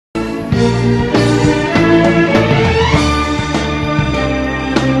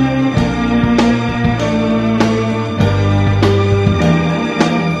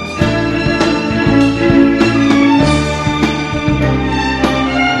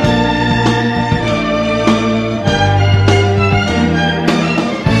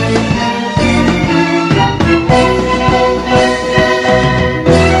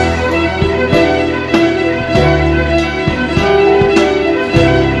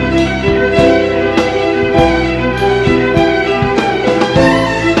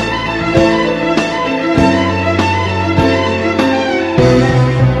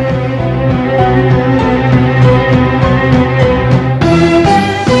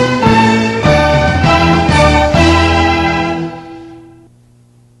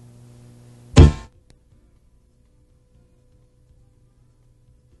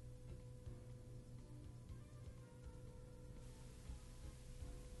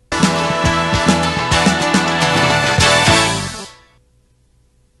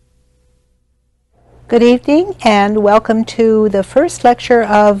Good evening and welcome to the first lecture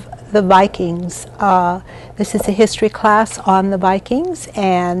of the Vikings. This is a history class on the Vikings,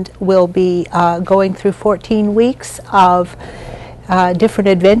 and we'll be going through 14 weeks of different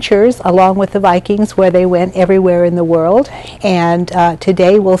adventures along with the Vikings, where they went everywhere in the world. And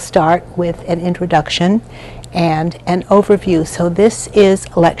today we'll start with an introduction and an overview. So this is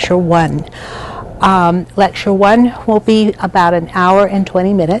lecture 1. Lecture 1 will be about an hour and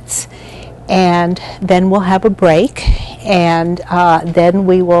 20 minutes. And then we'll have a break, and then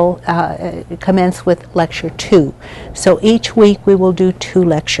we will commence with lecture 2. So each week we will do 2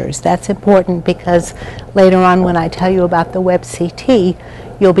 lectures. That's important because later on when I tell you about the WebCT,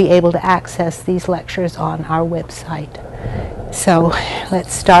 you'll be able to access these lectures on our website. So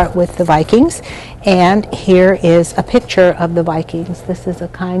let's start with the Vikings. And here is a picture of the Vikings. This is a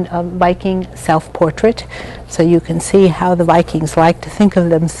kind of Viking self-portrait. So you can see how the Vikings like to think of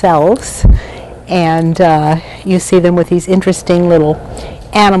themselves. And you see them with these interesting little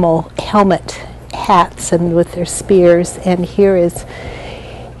animal helmet hats and with their spears. And here is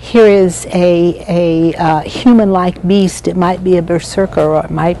a human-like beast. It might be a berserker, or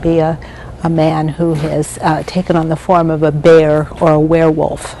it might be a man who has taken on the form of a bear or a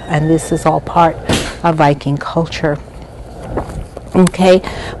werewolf, and this is all part of Viking culture. Okay,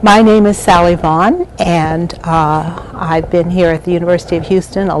 my name is Sally Vaughn, and I've been here at the University of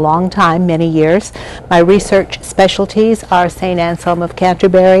Houston a long time, many years. My research specialties are St. Anselm of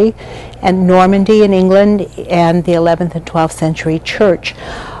Canterbury and Normandy in England and the 11th and 12th century church.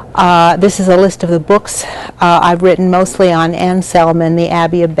 This is a list of the books I've written, mostly on Anselm and the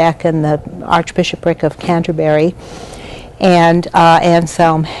Abbey of Bec and the Archbishopric of Canterbury, and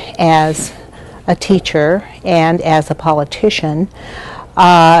Anselm as a teacher and as a politician.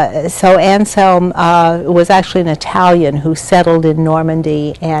 So Anselm was actually an Italian who settled in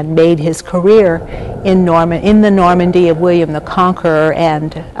Normandy and made his career in the Normandy of William the Conqueror,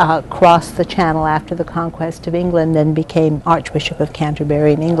 and crossed the Channel after the conquest of England and became Archbishop of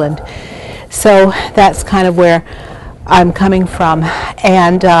Canterbury in England. So that's kind of where I'm coming from.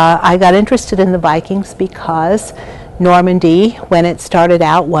 And I got interested in the Vikings because Normandy, when it started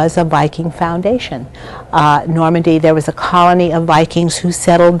out, was a Viking foundation. Normandy, there was a colony of Vikings who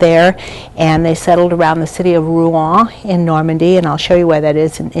settled there, and they settled around the city of Rouen in Normandy, and I'll show you where that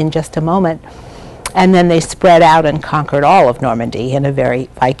is in just a moment. And then they spread out and conquered all of Normandy in a very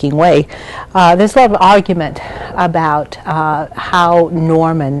Viking way. There's a lot of argument about how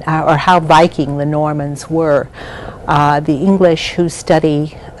Norman, or how Viking the Normans were. The English who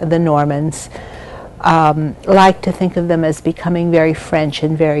study the Normans like to think of them as becoming very French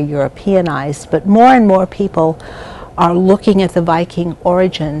and very Europeanized, but more and more people are looking at the Viking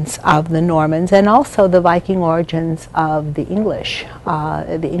origins of the Normans and also the Viking origins of the English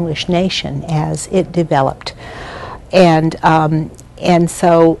nation as it developed. And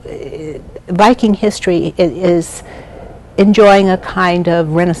so Viking history is enjoying a kind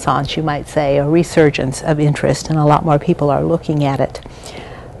of renaissance, you might say, a resurgence of interest, and a lot more people are looking at it.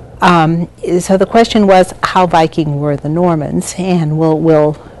 So the question was, how Viking were the Normans, and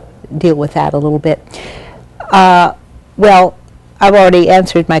we'll deal with that a little bit. Well, I've already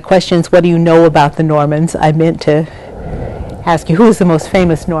answered my questions. What do you know about the Normans? I meant to ask you, who is the most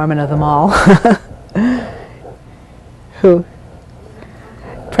famous Norman of them all? Who?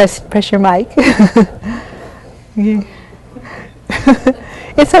 Press your mic.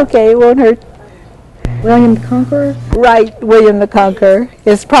 It's okay, it won't hurt. William the Conqueror? Right, William the Conqueror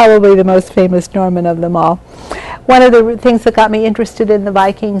is probably the most famous Norman of them all. One of the things that got me interested in the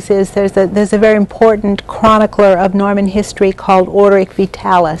Vikings is there's a very important chronicler of Norman history called Orderic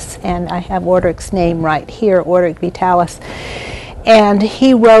Vitalis, and I have Orderic's name right here, Orderic Vitalis. And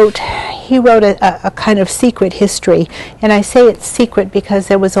he wrote a kind of secret history, and I say it's secret because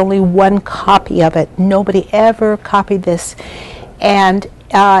there was only one copy of it. Nobody ever copied this, and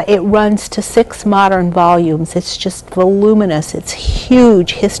it runs to 6 modern volumes. It's just voluminous. It's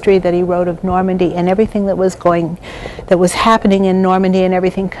huge history that he wrote of Normandy and everything that was happening in Normandy and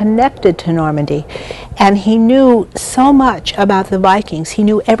everything connected to Normandy. And he knew so much about the Vikings. He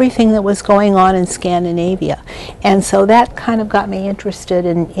knew everything that was going on in Scandinavia. And so that kind of got me interested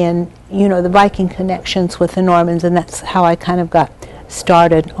in the Viking connections with the Normans, and that's how I kind of got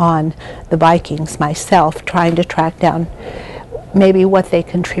started on the Vikings myself, trying to track down maybe what they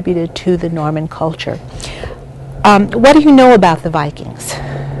contributed to the Norman culture. What do you know about the Vikings?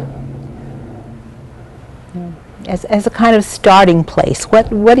 As a kind of starting place, what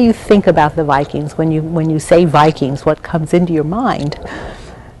do you think about the Vikings when you say Vikings? What comes into your mind?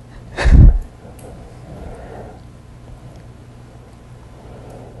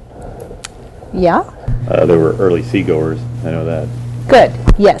 Yeah? They were early seagoers, I know that. Good,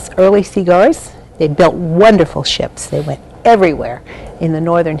 yes, early seagoers. They built wonderful ships. They went everywhere in the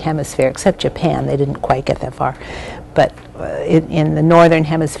northern hemisphere, except Japan. They didn't quite get that far. But in the northern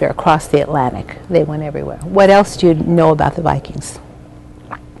hemisphere, across the Atlantic, they went everywhere. What else do you know about the Vikings?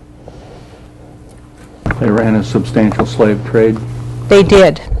 They ran a substantial slave trade. They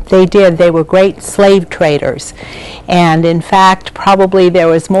did. They did. They were great slave traders. And in fact, probably there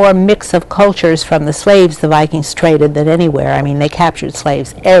was more mix of cultures from the slaves the Vikings traded than anywhere. I mean, they captured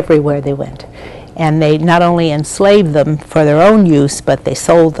slaves everywhere they went. And they not only enslaved them for their own use, but they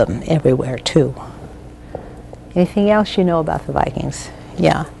sold them everywhere too. Anything else you know about the Vikings?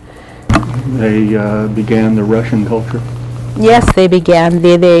 Yeah. They began the Russian culture. Yes, they began.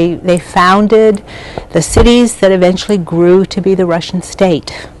 They founded the cities that eventually grew to be the Russian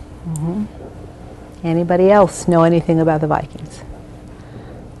state. Mm-hmm. Anybody else know anything about the Vikings?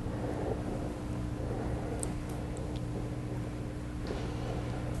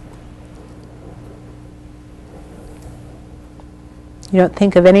 You don't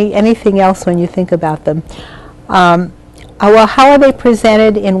think of anything else when you think about them. Well, how are they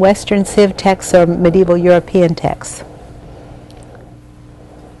presented in Western Civ texts or medieval European texts?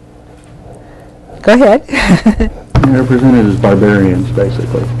 Go ahead. They're presented as barbarians,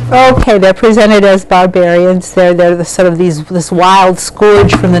 basically. Okay, they're presented as barbarians. They're the sort of this wild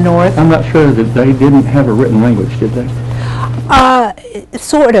scourge from the north. I'm not sure that they didn't have a written language, did they?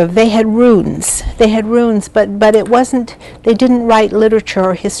 Sort of. They had runes. They had runes, but it wasn't. They didn't write literature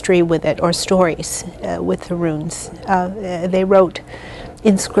or history with it or stories with the runes. They wrote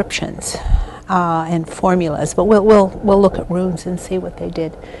inscriptions and formulas. But we'll look at runes and see what they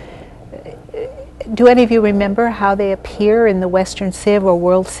did. Do any of you remember how they appear in the Western Civ or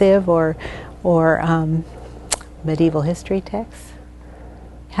World Civ or medieval history texts?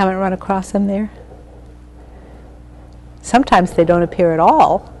 Haven't run across them there? Sometimes they don't appear at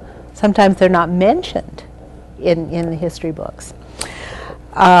all. Sometimes they're not mentioned in the history books.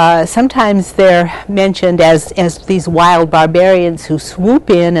 Sometimes they're mentioned as these wild barbarians who swoop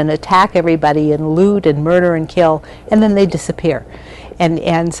in and attack everybody and loot and murder and kill, and then they disappear.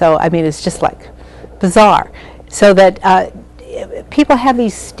 And so, I mean, it's just like bizarre. So that people have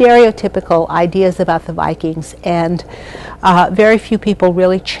these stereotypical ideas about the Vikings, and very few people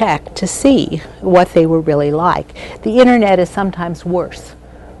really check to see what they were really like. The internet is sometimes worse.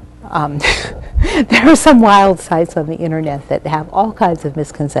 There are some wild sites on the internet that have all kinds of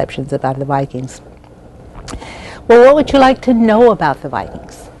misconceptions about the Vikings. Well, what would you like to know about the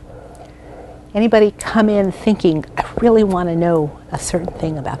Vikings? Anybody come in thinking, I really want to know a certain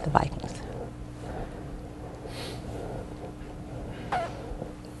thing about the Vikings?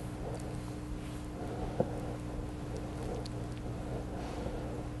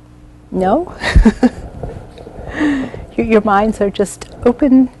 No? Your minds are just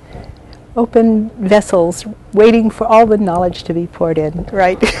open vessels waiting for all the knowledge to be poured in,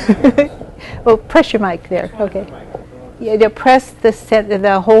 right? Well, press your mic there. Okay. Yeah, press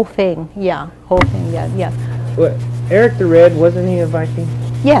the whole thing. Yeah, whole thing. Yeah. What? Eric the Red, wasn't he a Viking?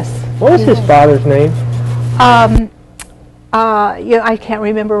 Yes. What was his father's name? I can't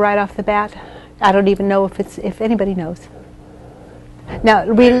remember right off the bat. I don't even know if anybody knows. Now,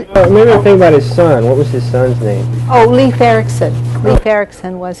 maybe I think about his son. What was his son's name? Oh, Leif Erikson. Leif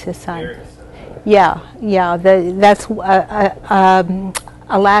Erikson was his son. Yeah. That's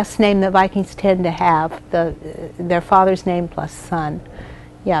a last name that Vikings tend to have, their father's name plus son.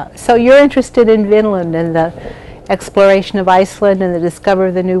 Yeah. So you're interested in Vinland and exploration of Iceland and the discovery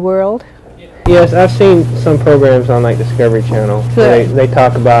of the New World? Yes, I've seen some programs on like Discovery Channel. Where Good. they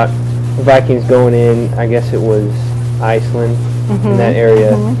talk about Vikings going in, I guess it was Iceland, in that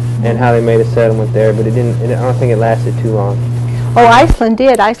area, and how they made a settlement there, but it didn't, I don't think it lasted too long. Oh, Iceland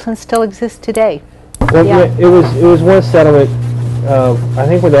did. Iceland still exists today. Well, Yeah. it was one settlement, I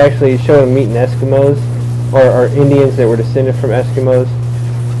think where they actually showed them meeting Eskimos, or Indians that were descended from Eskimos.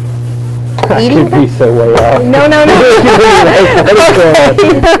 I Eating could be so way off. No, no, no.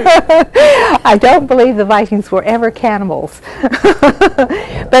 Okay. I don't believe the Vikings were ever cannibals.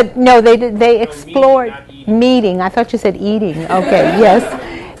 But no, they did. They explored meeting. I thought you said eating. Okay, yes.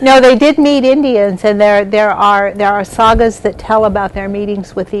 No, they did meet Indians, and there are sagas that tell about their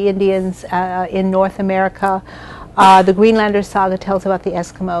meetings with the Indians in North America. The Greenlander saga tells about the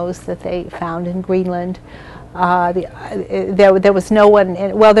Eskimos that they found in Greenland. There was no one,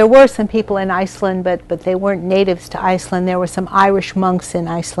 well, there were some people in Iceland, but they weren't natives to Iceland. There were some Irish monks in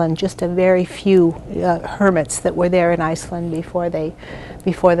Iceland, just a very few hermits that were there in Iceland before the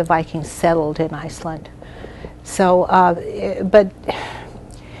Vikings settled in Iceland. So, but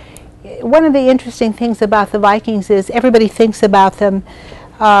one of the interesting things about the Vikings is everybody thinks about them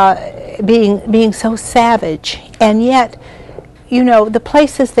being so savage, and yet, you know, the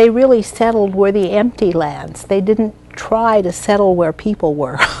places they really settled were the empty lands. They didn't try to settle where people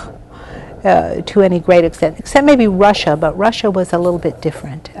were to any great extent, except maybe Russia, but Russia was a little bit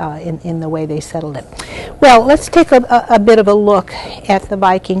different in the way they settled it. Well, let's take a bit of a look at the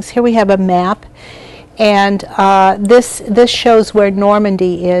Vikings. Here we have a map, and this shows where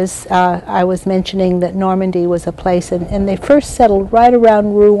Normandy is. I was mentioning that Normandy was a place, and they first settled right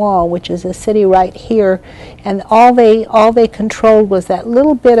around Rouen, which is a city right here, and all they controlled was that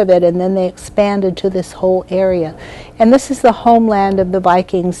little bit of it, and then they expanded to this whole area. And this is the homeland of the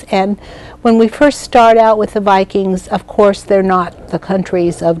Vikings. And when we first start out with the Vikings, of course, they're not the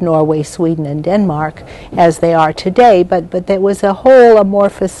countries of Norway, Sweden, and Denmark as they are today, but there was a whole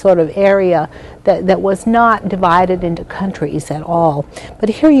amorphous sort of area that was not divided into countries at all. But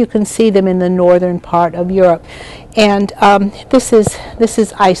here you can see them in the northern part of Europe. And this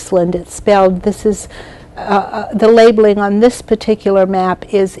is Iceland. It's spelled, this is, the labeling on this particular map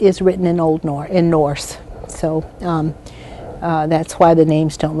is written in in Norse. So that's why the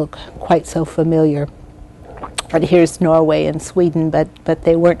names don't look quite so familiar. But here's Norway and Sweden, but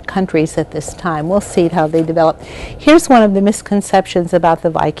they weren't countries at this time. We'll see how they developed. Here's one of the misconceptions about the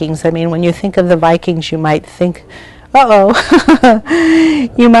Vikings. I mean, when you think of the Vikings, you might think,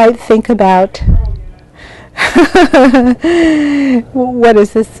 you might think about, what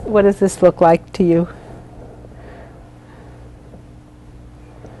does this look like to you?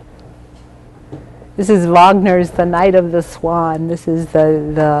 This is Wagner's The Knight of the Swan. This is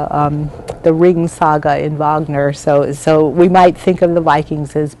the Ring saga in Wagner. So we might think of the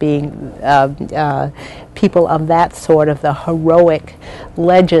Vikings as being people of that sort, of the heroic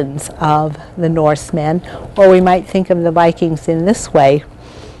legends of the Norsemen, or we might think of the Vikings in this way,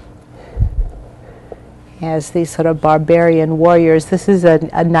 as these sort of barbarian warriors. This is a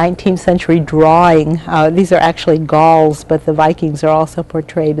 19th century drawing. These are actually Gauls, but the Vikings are also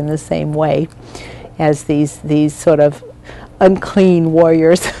portrayed in the same way as these sort of unclean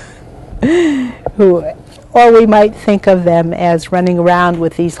warriors or we might think of them as running around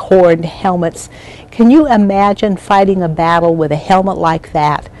with these horned helmets. Can you imagine fighting a battle with a helmet like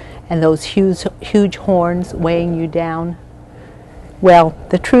that and those huge horns weighing you down? Well,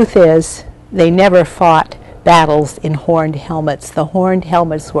 the truth is they never fought battles in horned helmets. The horned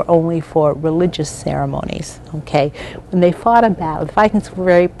helmets were only for religious ceremonies, okay? When they fought a battle, the Vikings were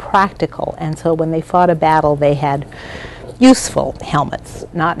very practical, and so when they fought a battle, they had useful helmets,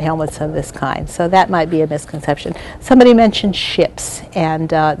 not helmets of this kind. So that might be a misconception. Somebody mentioned ships and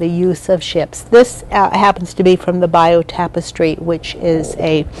the use of ships. This happens to be from the Bayeux Tapestry, which is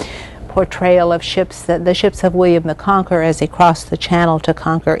a portrayal of ships, the ships of William the Conqueror as they crossed the Channel to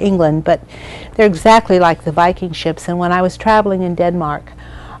conquer England, but they're exactly like the Viking ships. And when I was traveling in Denmark,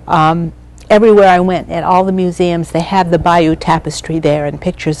 everywhere I went, at all the museums, they have the Bayeux Tapestry there and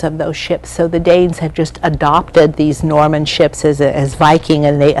pictures of those ships. So the Danes have just adopted these Norman ships as Viking,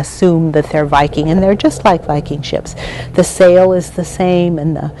 and they assume that they're Viking, and they're just like Viking ships. The sail is the same,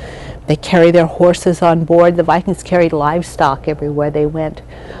 and they carry their horses on board. The Vikings carried livestock everywhere they went.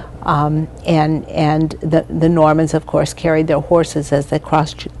 And the Normans, of course, carried their horses as they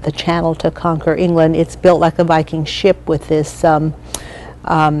crossed the Channel to conquer England. It's built like a Viking ship with this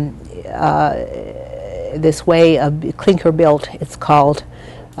this way of clinker built, it's called,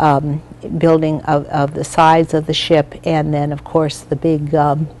 building of the sides of the ship, and then of course the big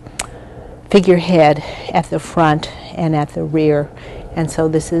figurehead at the front and at the rear, and so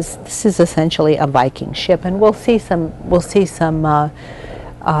this is essentially a Viking ship, and we'll see some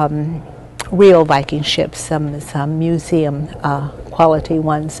real Viking ships, some museum quality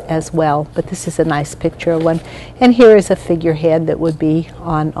ones as well. But this is a nice picture of one, and here is a figurehead that would be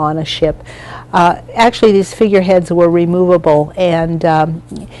on a ship. Actually, these figureheads were removable, and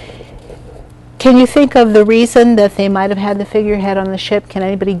can you think of the reason that they might have had the figurehead on the ship? Can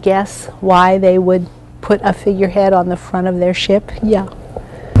anybody guess why they would put a figurehead on the front of their ship? Yeah.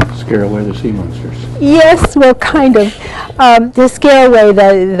 Scare away the sea monsters. Yes, well, kind of. To scare away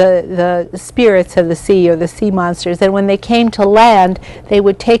the spirits of the sea or the sea monsters. And when they came to land, they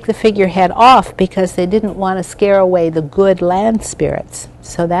would take the figurehead off because they didn't want to scare away the good land spirits.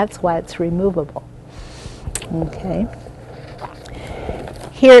 So that's why it's removable. Okay.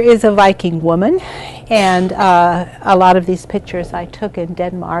 Here is a Viking woman, and a lot of these pictures I took in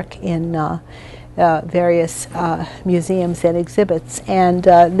Denmark in various museums and exhibits, and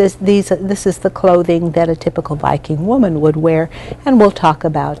this is the clothing that a typical Viking woman would wear, and we'll talk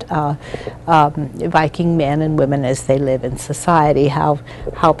about Viking men and women as they live in society, how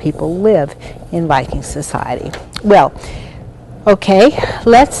people live in Viking society. Well, okay,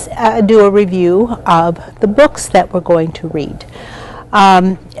 let's do a review of the books that we're going to read.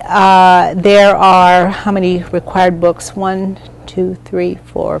 There are how many required books? 1, 2, 3,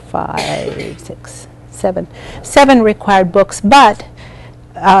 4, 5, 6, 7. 7 required books, but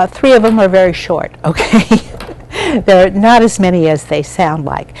 3 of them are very short, okay? There are not as many as they sound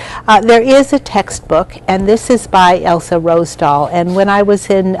like. There is a textbook, and this is by Elsa Rosedal. And when I was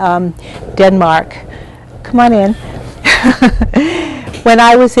in Denmark, come on in. When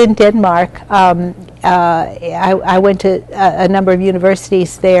I was in Denmark, I went to a number of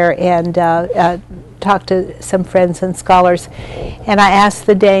universities there and talked to some friends and scholars, and I asked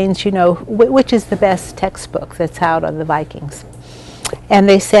the Danes, you know, which is the best textbook that's out on the Vikings? And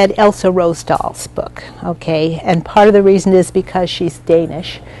they said Elsa Rosedal's book, okay? And part of the reason is because she's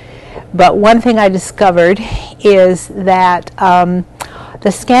Danish. But one thing I discovered is that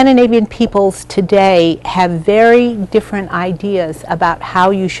the Scandinavian peoples today have very different ideas about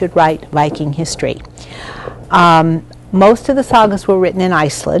how you should write Viking history. Most of the sagas were written in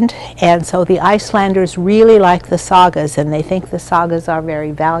Iceland, and so the Icelanders really like the sagas, and they think the sagas are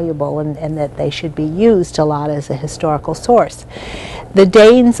very valuable and that they should be used a lot as a historical source. The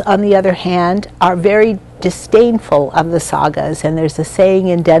Danes, on the other hand, are very disdainful of the sagas, and there's a saying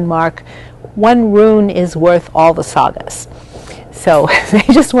in Denmark, one rune is worth all the sagas. So they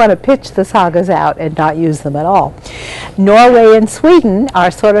just want to pitch the sagas out and not use them at all. Norway and Sweden are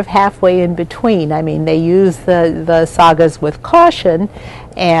sort of halfway in between. I mean, they use the sagas with caution,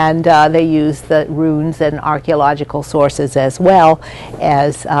 and they use the runes and archaeological sources as well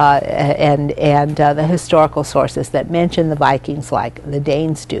as the historical sources that mention the Vikings like the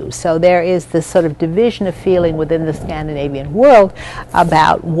Danes do. So there is this sort of division of feeling within the Scandinavian world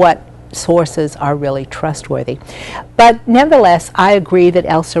about what sources are really trustworthy. But nevertheless, I agree that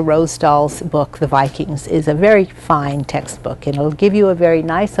Elsa Rosedal's book, The Vikings, is a very fine textbook, and it'll give you a very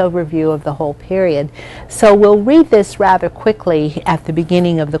nice overview of the whole period. So we'll read this rather quickly at the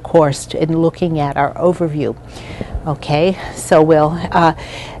beginning of the course in looking at our overview. Okay, so we'll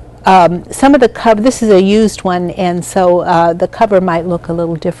some of the cover, this is a used one, and so the cover might look a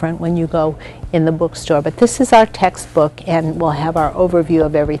little different when you go in the bookstore, but this is our textbook, and we'll have our overview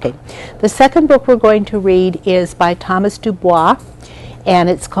of everything. The second book we're going to read is by Thomas Dubois, and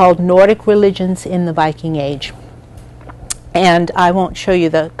it's called Nordic Religions in the Viking Age. And I won't show you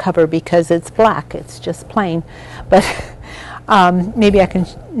the cover because it's black, it's just plain, but maybe I can,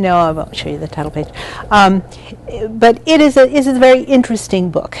 no, I won't show you the title page. But it is a very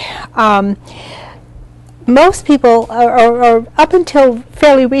interesting book. Most people, or up until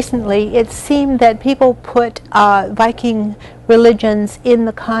fairly recently, it seemed that people put Viking religions in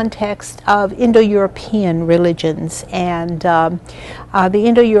the context of Indo-European religions, and the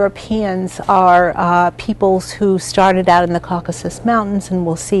Indo-Europeans are peoples who started out in the Caucasus Mountains, and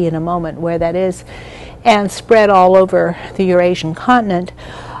we'll see in a moment where that is, and spread all over the Eurasian continent.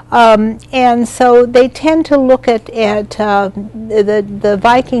 And so they tend to look at the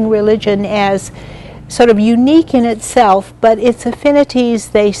Viking religion as sort of unique in itself, but its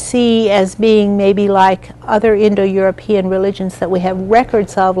affinities they see as being maybe like other Indo-European religions that we have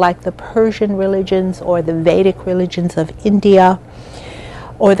records of, like the Persian religions or the Vedic religions of India,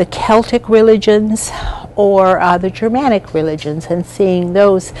 or the Celtic religions, or the Germanic religions, and seeing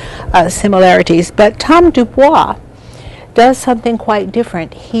those similarities. But Tom Dubois does something quite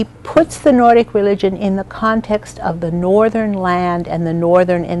different. He puts the Nordic religion in the context of the northern land and the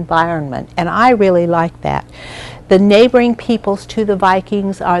northern environment, and I really like that. The neighboring peoples to the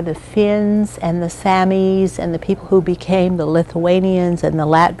Vikings are the Finns and the Samis and the people who became the Lithuanians and the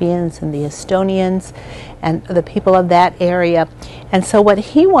Latvians and the Estonians and the people of that area. And so what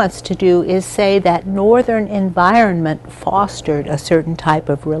he wants to do is say that northern environment fostered a certain type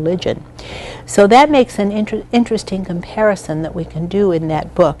of religion. So that makes an interesting comparison that we can do in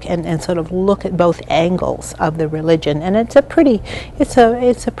that book, and sort of look at both angles of the religion. And it's a pretty,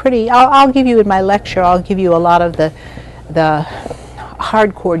 I'll give you in my lecture, I'll give you a lot of the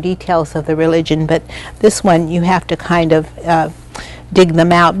hardcore details of the religion, but this one you have to kind of dig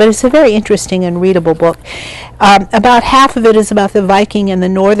them out. But it's a very interesting and readable book. About half of it is about the Viking and the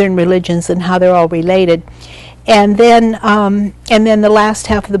northern religions and how they're all related. And then the last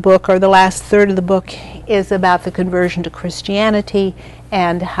half of the book, or the last third of the book, is about the conversion to Christianity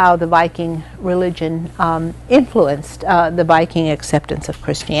and how the Viking religion influenced the Viking acceptance of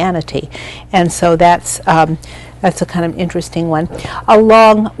Christianity. And so that's a kind of interesting one.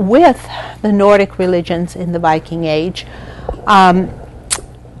 Along with the Nordic religions in the Viking Age,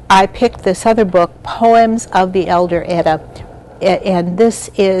 I picked this other book, Poems of the Elder Edda, and this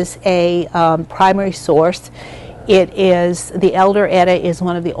is a primary source. The Elder Edda is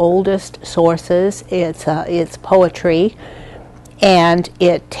one of the oldest sources. It's poetry, and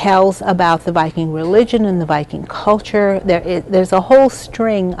it tells about the Viking religion and the Viking culture. There's a whole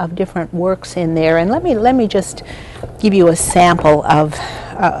string of different works in there, and let me just give you a sample of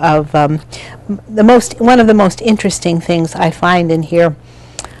one of the most interesting things I find in here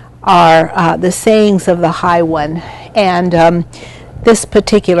are the sayings of the High One, and this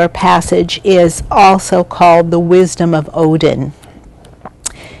particular passage is also called the Wisdom of Odin.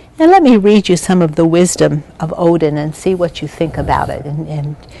 And let me read you some of the wisdom of Odin and see what you think about it,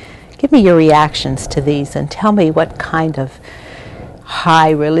 and give me your reactions to these and tell me what kind of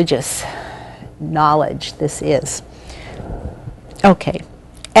high religious knowledge this is. Okay.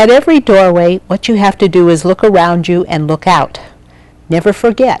 At every doorway, what you have to do is look around you and look out. Never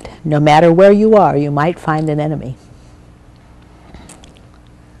forget, no matter where you are, you might find an enemy.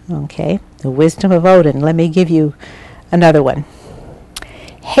 Okay, the wisdom of Odin. Let me give you another one.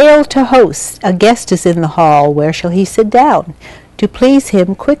 Hail to hosts, a guest is in the hall. Where shall he sit down? To please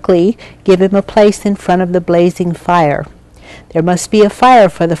him, quickly give him a place in front of the blazing fire. There must be a fire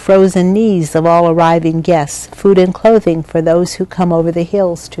for the frozen knees of all arriving guests, food and clothing for those who come over the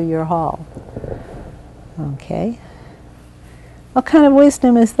hills to your hall. Okay. What kind of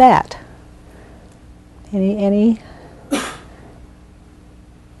wisdom is that? Any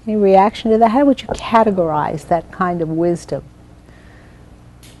reaction to that? How would you categorize that kind of wisdom?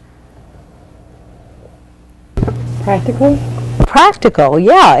 Practical? Practical,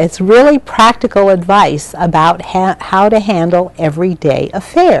 yeah. It's really practical advice about how to handle everyday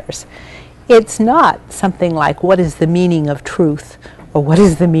affairs. It's not something like, what is the meaning of truth, or what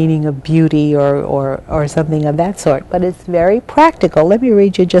is the meaning of beauty, or something of that sort, but it's very practical. Let me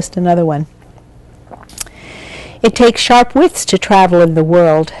read you just another one. It takes sharp wits to travel in the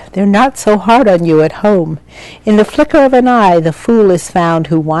world. They're not so hard on you at home. In the flicker of an eye, the fool is found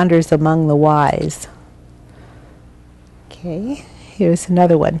who wanders among the wise. Okay, here's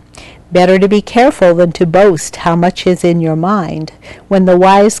another one. Better to be careful than to boast how much is in your mind. When the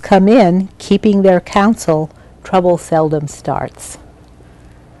wise come in, keeping their counsel, trouble seldom starts.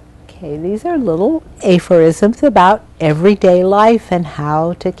 Okay, these are little aphorisms about everyday life and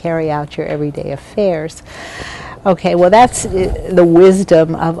how to carry out your everyday affairs. Okay, well, that's the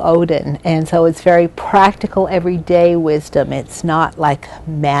wisdom of Odin, and so it's very practical, everyday wisdom. It's not like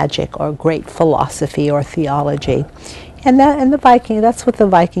magic or great philosophy or theology. And the Viking, that's what the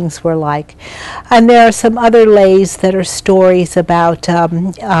Vikings were like. And there are some other lays that are stories about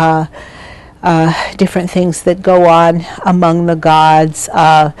different things that go on among the gods.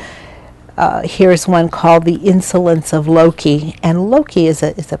 Here's one called The Insolence of Loki, and Loki is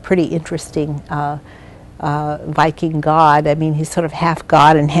a pretty interesting Viking god. I mean, he's sort of half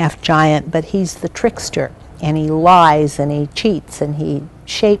god and half giant, but he's the trickster, and he lies and he cheats and he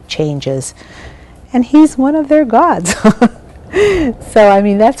shape changes, and he's one of their gods. So I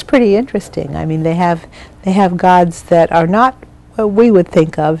mean, that's pretty interesting. I mean, they have gods that are not what we would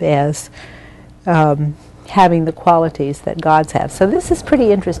think of as having the qualities that gods have. So this is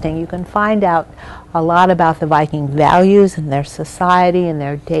pretty interesting. You can find out a lot about the Viking values and their society and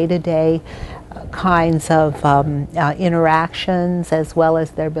their day-to-day kinds of interactions, as well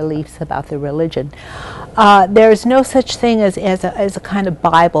as their beliefs about the religion. There's no such thing as a kind of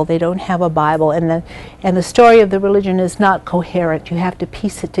Bible. They don't have a Bible, and the story of the religion is not coherent. You have to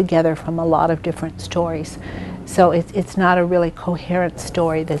piece it together from a lot of different stories. So it's not a really coherent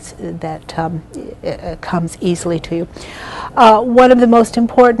story that comes easily to you. One of the most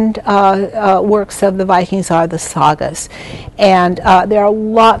important works of the Vikings are the sagas. And there are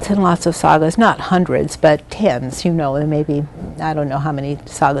lots and lots of sagas, not hundreds, but tens. You know, maybe, I don't know how many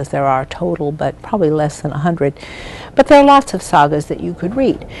sagas there are total, but probably less than 100. But there are lots of sagas that you could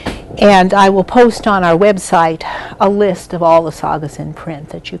read. And I will post on our website a list of all the sagas in print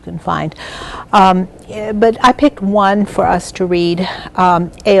that you can find. But I picked one for us to read,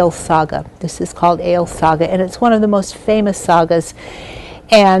 Egil's Saga. This is called Egil's Saga, and it's one of the most famous sagas.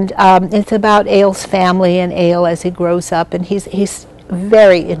 And it's about Egil's family and Egil as he grows up, and he's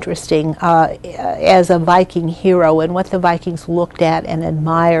very interesting as a Viking hero, and what the Vikings looked at and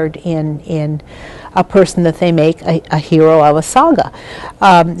admired in a person that they make a hero of a saga.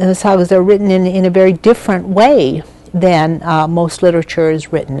 And the sagas are written in a very different way than most literature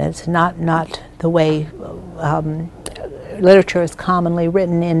is written. It's not the way literature is commonly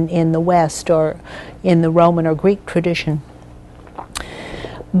written in the West or in the Roman or Greek tradition.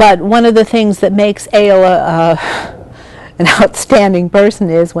 But one of the things that makes Egil an outstanding person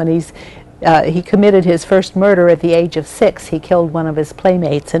is when he committed his first murder at the age of 6. He killed one of his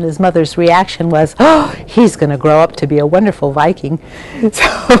playmates, and his mother's reaction was, "Oh, he's going to grow up to be a wonderful Viking."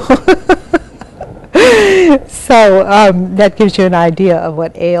 So that gives you an idea of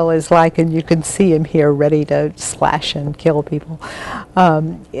what Egil is like, and you can see him here ready to slash and kill people.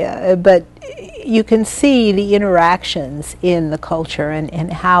 But you can see the interactions in the culture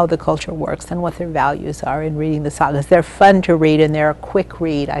and how the culture works and what their values are in reading the sagas. They're fun to read, and they're a quick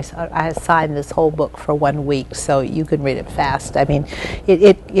read. I assigned this whole book for 1 week, so you can read it fast. I mean,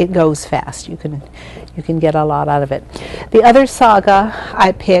 it goes fast. You can get a lot out of it. The other saga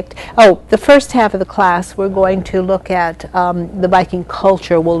I picked, the first half of the class we're going to look at the Viking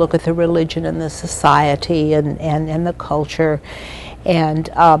culture. We'll look at the religion and the society and the culture and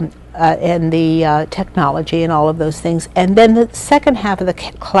the technology and all of those things. And then the second half of the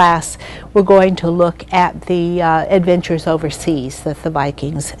class, we're going to look at the adventures overseas that the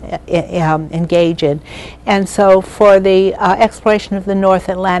Vikings engage in. And so for the exploration of the North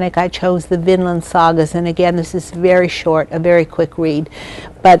Atlantic, I chose the Vinland sagas. And again, this is very short, a very quick read.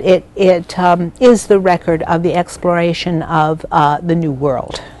 But it is the record of the exploration of the New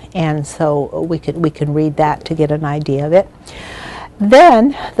World. And so we can read that to get an idea of it.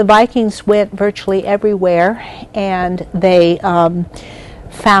 Then the Vikings went virtually everywhere, and they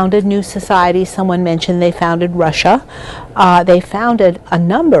founded new societies. Someone mentioned they founded Russia. They founded a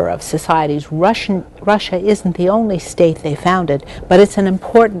number of societies. Russia isn't the only state they founded, but it's an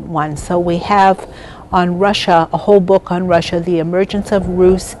important one. So we have on Russia a whole book on Russia, The Emergence of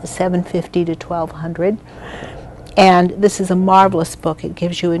Rus, 750 to 1200. And this is a marvelous book. It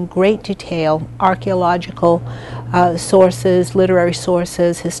gives you in great detail archaeological sources, literary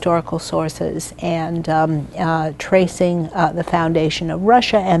sources, historical sources, and tracing the foundation of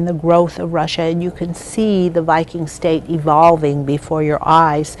Russia and the growth of Russia. And you can see the Viking state evolving before your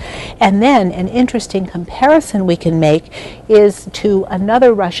eyes. And then an interesting comparison we can make is to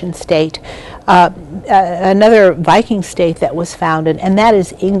another Russian state, another Viking state that was founded, and that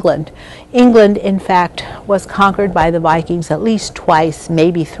is England. England, in fact, was conquered by the Vikings at least twice,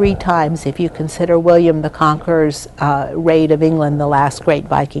 maybe 3 times, if you consider William the Conqueror's raid of England the last great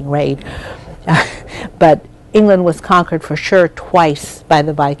Viking raid. But England was conquered for sure twice by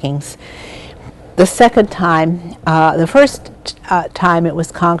the Vikings. The second time, the first time it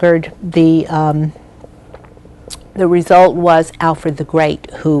was conquered, the result was Alfred the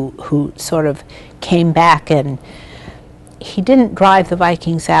Great, who sort of came back, and he didn't drive the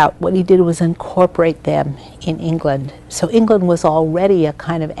Vikings out. What he did was incorporate them in England. So England was already a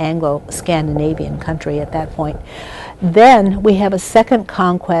kind of Anglo-Scandinavian country at that point. Then we have a second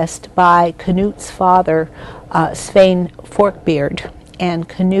conquest by Canut's father, Svein Forkbeard. And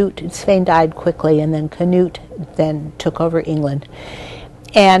Svein died quickly, and then Canute then took over England.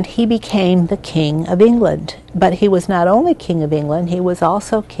 And he became the king of England. But he was not only king of England, he was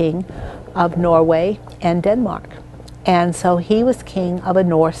also king of Norway and Denmark. And so he was king of a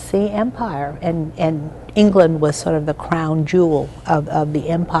North Sea empire, and England was sort of the crown jewel of the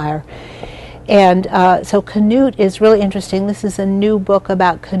empire. And so Canute is really interesting. This is a new book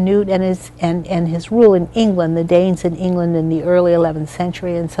about Canute and his rule in England, the Danes in England in the early 11th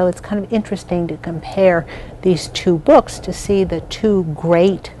century. And so it's kind of interesting to compare these two books to see the two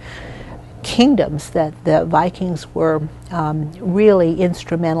great kingdoms that the Vikings were really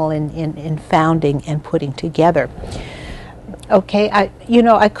instrumental in founding and putting together. Okay,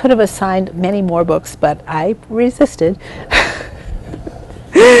 I could have assigned many more books, but I resisted.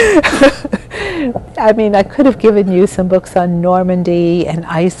 I mean, I could have given you some books on Normandy and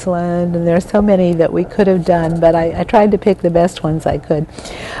Iceland, and there are so many that we could have done, but I tried to pick the best ones I could.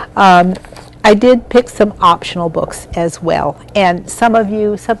 I did pick some optional books as well, and some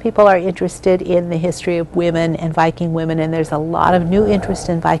people are interested in the history of women and Viking women, and there's a lot of new interest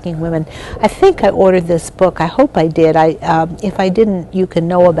in Viking women. I think I ordered this book. I hope I did. If I didn't, you can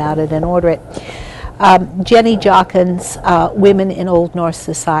know about it and order it. Jenny Jockin's Women in Old Norse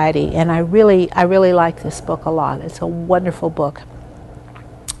Society, and I really like this book a lot. It's a wonderful book.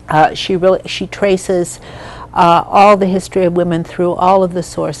 She traces all the history of women through all of the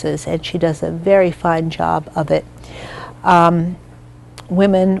sources, and she does a very fine job of it.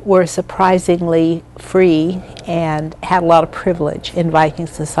 Women were surprisingly free and had a lot of privilege in Viking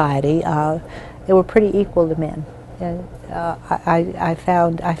society. They were pretty equal to men. I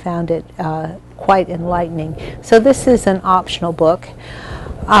found it quite enlightening. So this is an optional book.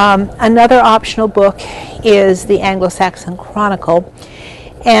 Another optional book is the Anglo-Saxon Chronicle,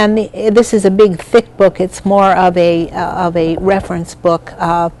 and this is a big, thick book. It's more of a reference book.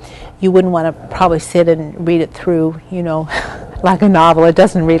 You wouldn't want to probably sit and read it through, like a novel. It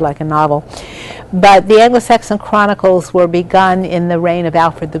doesn't read like a novel. But the Anglo-Saxon Chronicles were begun in the reign of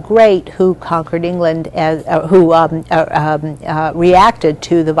Alfred the Great, who conquered England, who reacted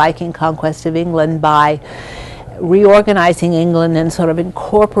to the Viking conquest of England by reorganizing England and sort of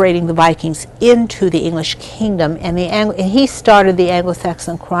incorporating the Vikings into the English kingdom. And he started the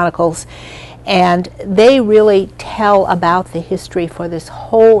Anglo-Saxon Chronicles, and they really tell about the history for this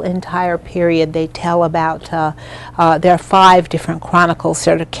whole entire period. They tell about, there are 5 different chronicles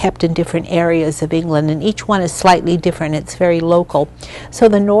that are kept in different areas of England, and each one is slightly different. It's very local. So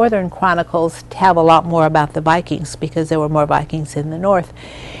the Northern Chronicles tell a lot more about the Vikings because there were more Vikings in the north.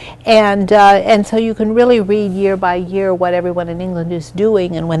 And so you can really read year by year what everyone in England is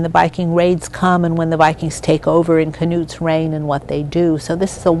doing, and when the Viking raids come, and when the Vikings take over in Canute's reign, and what they do. So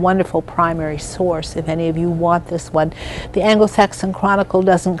this is a wonderful primary source if any of you want this one. The Anglo-Saxon Chronicle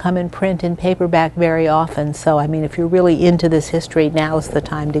doesn't come in print in paperback very often, so I mean, if you're really into this history, now's the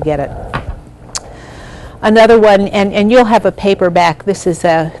time to get it. Another one, and you'll have a paperback. This is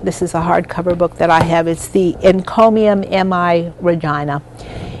a hardcover book that I have. It's the Encomium Emmae Regina.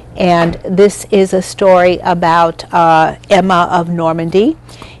 And this is a story about Emma of Normandy.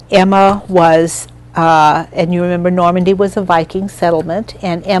 Emma was, and you remember Normandy was a Viking settlement,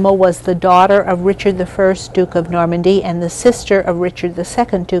 and Emma was the daughter of Richard I, Duke of Normandy, and the sister of Richard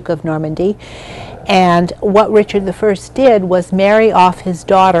II, Duke of Normandy. And what Richard I did was marry off his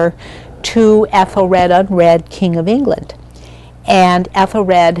daughter to Ethelred Unred, King of England. And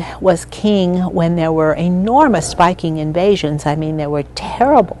Ethelred was king when there were enormous Viking invasions. I mean, there were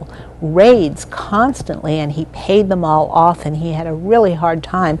terrible raids constantly, and he paid them all off, and he had a really hard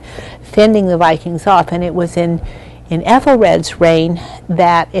time fending the Vikings off. And it was in Ethelred's reign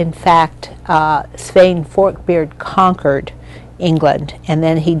that, in fact, Svein Forkbeard conquered England, and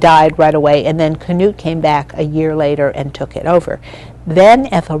then he died right away, and then Canute came back a year later and took it over. Then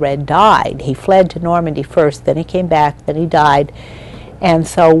Ethelred died. He fled to Normandy first, then he came back, then he died. And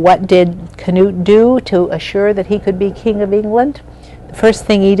so what did Canute do to assure that he could be king of England? The first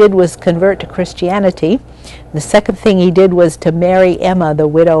thing he did was convert to Christianity. The second thing he did was to marry Emma, the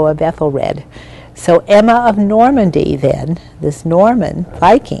widow of Ethelred. So Emma of Normandy then, this Norman,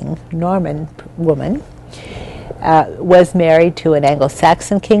 Viking, Norman woman, was married to an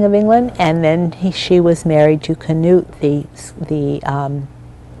Anglo-Saxon king of England, and then she was married to Canute, the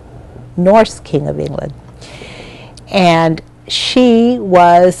Norse king of England. And she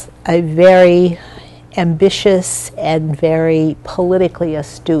was a very ambitious and very politically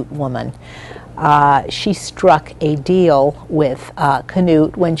astute woman. She struck a deal with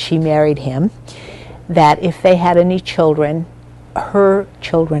Canute when she married him that if they had any children, her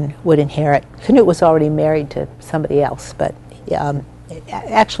children would inherit. Canute was already married to somebody else, but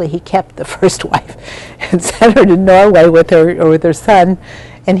actually he kept the first wife and sent her to Norway with her son,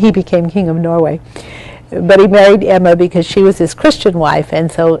 and he became king of Norway. But he married Emma because she was his Christian wife, and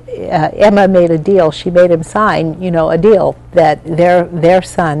so Emma made a deal. She made him sign, a deal that their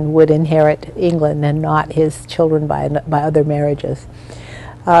son would inherit England and not his children by other marriages.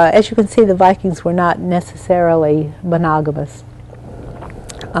 As you can see, the Vikings were not necessarily monogamous.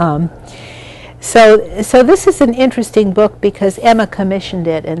 So this is an interesting book because Emma commissioned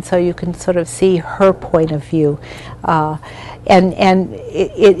it, and so you can sort of see her point of view. And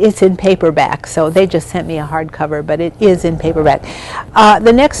it's in paperback, so they just sent me a hardcover, but it is in paperback.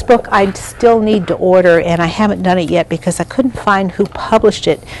 The next book I still need to order, and I haven't done it yet because I couldn't find who published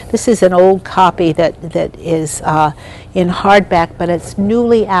it. This is an old copy that is in hardback, but it's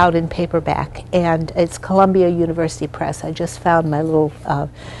newly out in paperback, and it's Columbia University Press. I just found my little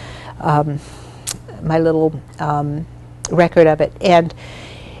record of it, and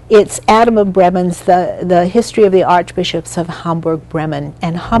it's Adam of Bremen's the History of the Archbishops of Hamburg-Bremen,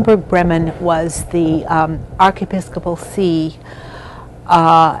 and Hamburg-Bremen was the archiepiscopal see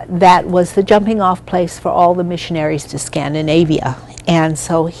that was the jumping off place for all the missionaries to Scandinavia. And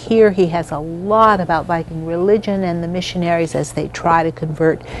so here he has a lot about Viking religion and the missionaries as they try to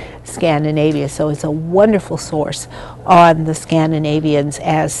convert Scandinavia. So it's a wonderful source on the Scandinavians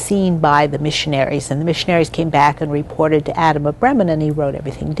as seen by the missionaries. And the missionaries came back and reported to Adam of Bremen, and he wrote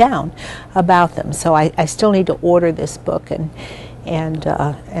everything down about them. So I still need to order this book, and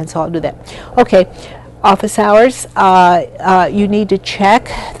so I'll do that. Okay. Office hours, you need to check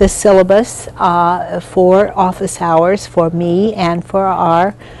the syllabus for office hours for me and for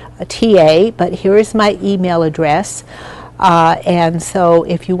our TA, but here is my email address. And so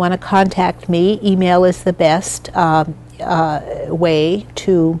if you want to contact me, email is the best way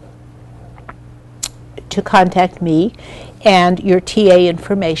to contact me. And your TA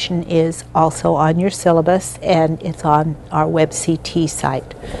information is also on your syllabus, and it's on our WebCT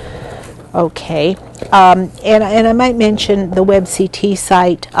site. Okay, and I might mention the WebCT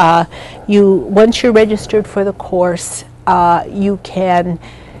site. Once you're registered for the course, you can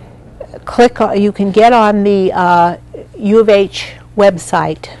you can get on the U of H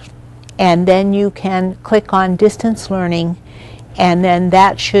website, and then you can click on distance learning, and then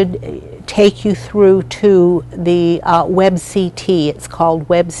that should take you through to the WebCT. It's called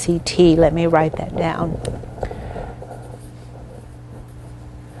WebCT. Let me write that down.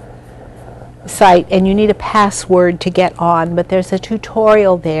 Site, and you need a password to get on, but there's a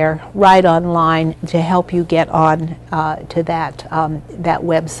tutorial there right online to help you get on to that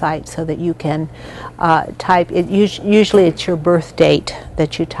website, so that you can type it. Usually it's your birth date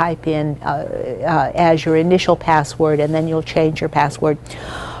that you type in as your initial password, and then you'll change your password.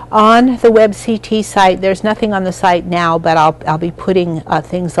 On the WebCT site, there's nothing on the site now, but I'll be putting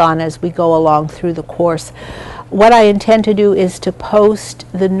things on as we go along through the course. What I intend to do is to post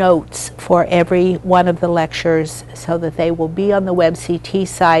the notes for every one of the lectures so that they will be on the WebCT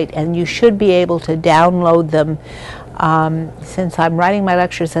site, and you should be able to download them. Since I'm writing my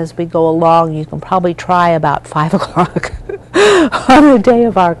lectures as we go along, you can probably try about 5 o'clock on the day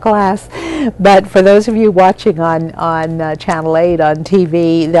of our class. But for those of you watching on Channel 8 on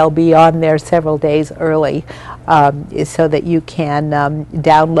TV, they'll be on there several days early, so that you can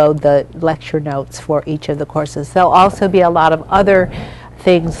download the lecture notes for each of the courses. There'll also be a lot of other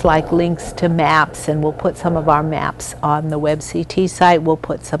things like links to maps, and we'll put some of our maps on the WebCT site. We'll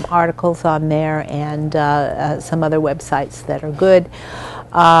put some articles on there, and some other websites that are good.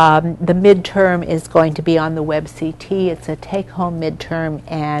 The midterm is going to be on the WebCT. It's a take-home midterm,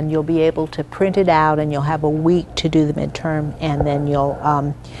 and you'll be able to print it out, and you'll have a week to do the midterm, and then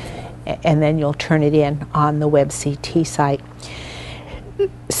you'll turn it in on the WebCT site.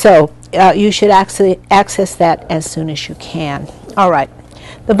 So you should access that as soon as you can. All right.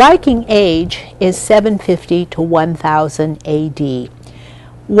 The Viking Age is 750 to 1000 AD.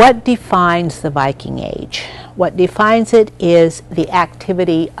 What defines the Viking Age? What defines it is the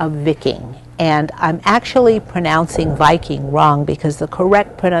activity of Viking. And I'm actually pronouncing Viking wrong because the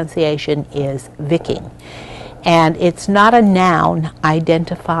correct pronunciation is Viking. And it's not a noun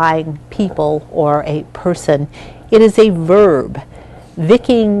identifying people or a person. It is a verb.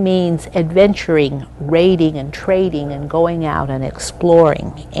 Viking means adventuring, raiding and trading and going out and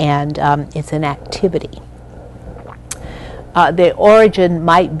exploring, and it's an activity. The origin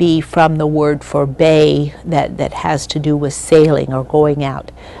might be from the word for bay that has to do with sailing or going out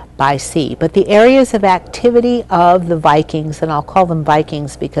by sea. But the areas of activity of the Vikings, and I'll call them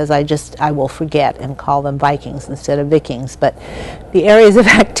Vikings because I will forget and call them Vikings instead of Vikings, but the areas of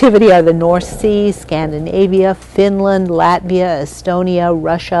activity are the North Sea, Scandinavia, Finland, Latvia, Estonia,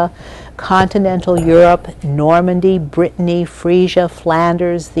 Russia, continental Europe, Normandy, Brittany, Frisia,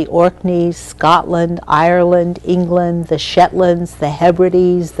 Flanders, the Orkneys, Scotland, Ireland, England, the Shetlands, the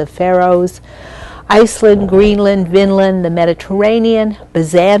Hebrides, the Faroes, Iceland, Greenland, Vinland, the Mediterranean,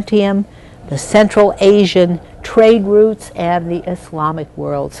 Byzantium, the Central Asian, trade routes, and the Islamic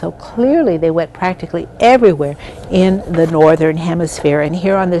world. So clearly they went practically everywhere in the northern hemisphere. And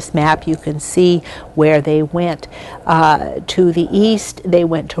here on this map you can see where they went. To the east they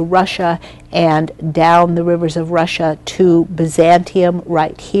went to Russia, and down the rivers of Russia to Byzantium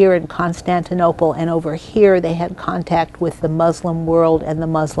right here in Constantinople, and over here they had contact with the Muslim world and the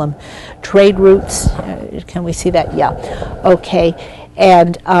Muslim trade routes. Can we see that? Yeah. Okay.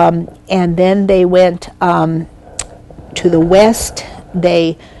 And then they went to the west.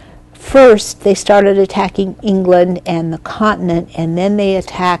 They started attacking England and the continent, and then they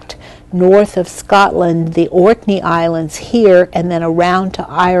attacked north of Scotland, the Orkney Islands here, and then around to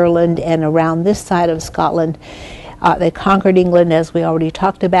Ireland and around this side of Scotland. They conquered England, as we already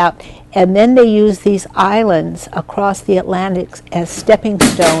talked about, and then they used these islands across the Atlantic as stepping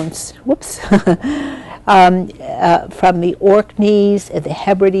stones. Whoops. From the Orkneys, the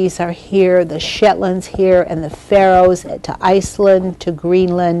Hebrides are here, the Shetlands here, and the Faroes to Iceland, to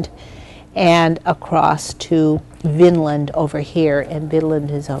Greenland, and across to Vinland over here, and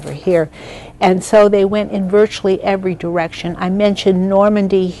Vinland is over here. And so they went in virtually every direction. I mentioned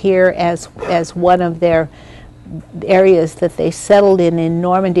Normandy here as one of their areas that they settled in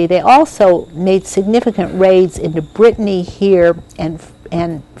Normandy. They also made significant raids into Brittany here,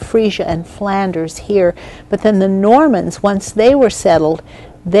 and Frisia and Flanders here. But then the Normans, once they were settled,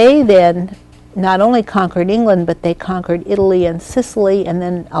 they then not only conquered England, but they conquered Italy and Sicily, and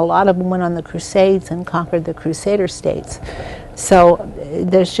then a lot of them went on the Crusades and conquered the Crusader states. So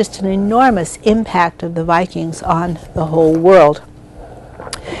there's just an enormous impact of the Vikings on the whole world.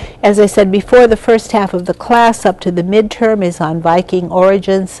 As I said before, the first half of the class up to the midterm is on Viking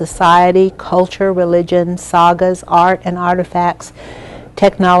origins, society, culture, religion, sagas, art and artifacts,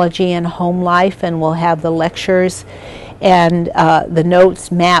 technology and home life, and we'll have the lectures and the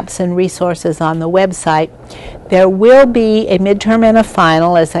notes, maps, and resources on the website. There will be a midterm and a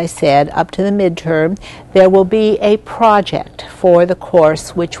final, as I said, up to the midterm. There will be a project for the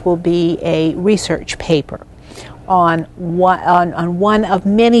course, which will be a research paper on one of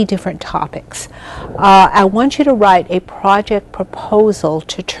many different topics. I want you to write a project proposal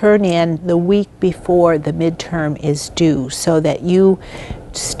to turn in the week before the midterm is due, so that you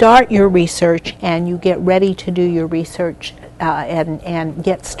start your research and you get ready to do your research and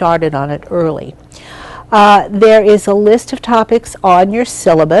get started on it early. There is a list of topics on your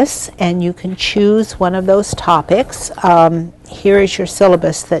syllabus, and you can choose one of those topics. Here is your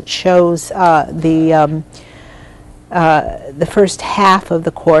syllabus that shows the first half of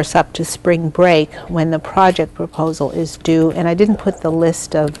the course up to spring break, when the project proposal is due. And I didn't put the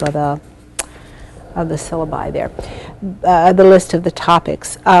list of the syllabi there, the list of the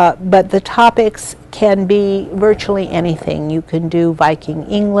topics. But the topics can be virtually anything. You can do Viking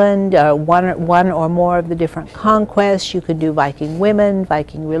England, one or more of the different conquests. You can do Viking women,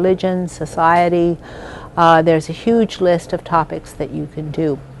 Viking religion, society. There's a huge list of topics that you can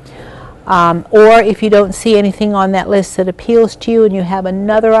do. Or if you don't see anything on that list that appeals to you and you have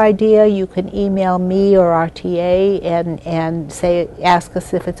another idea, you can email me or RTA and ask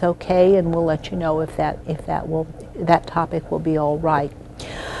us if it's okay, and we'll let you know if that topic will be all right.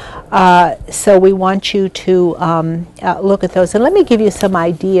 So we want you to look at those, and let me give you some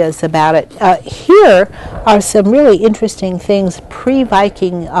ideas about it. Here are some really interesting things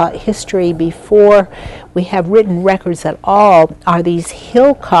pre-Viking history, before we have written records at all, are these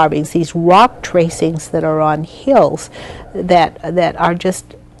hill carvings, these rock tracings that are on hills that are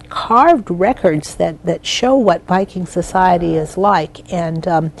just carved records that show what Viking society is like, and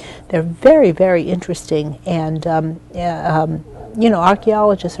they're very, very interesting, and you know,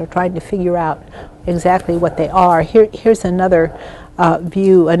 archaeologists are trying to figure out exactly what they are. Here's another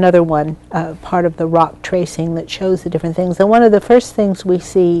view, another one, part of the rock tracing that shows the different things. And one of the first things we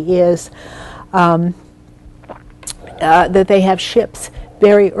see is that they have ships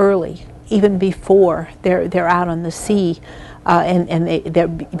very early, even before they're out on the sea. They're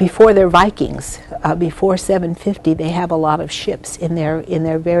before they're Vikings, before 750, they have a lot of ships in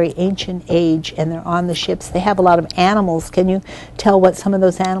their very ancient age, and they're on the ships. They have a lot of animals. Can you tell what some of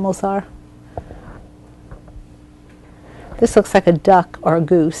those animals are? This looks like a duck or a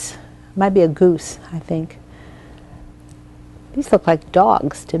goose. It might be a goose, I think. These look like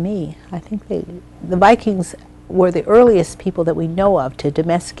dogs to me. I think the Vikings were the earliest people that we know of to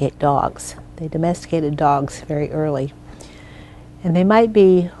domesticate dogs. They domesticated dogs very early. And they might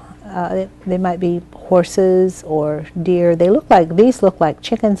be horses or deer. These look like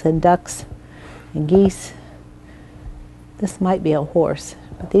chickens and ducks and geese. This might be a horse,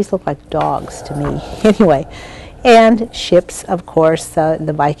 but these look like dogs to me. Anyway, And ships, of course,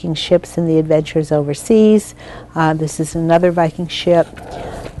 the Viking ships and the adventures overseas. This is another Viking ship.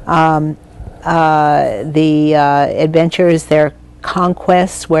 The adventures, their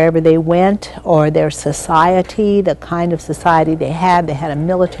conquests wherever they went, or their society, the kind of society they had. They had a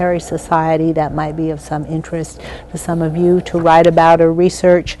military society that might be of some interest to some of you to write about or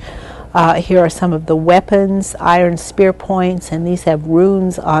research. Here are some of the weapons, iron spear points, and these have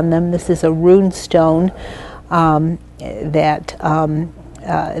runes on them. This is a rune stone that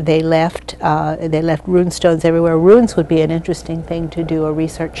they left. They left rune stones everywhere. Runes would be an interesting thing to do a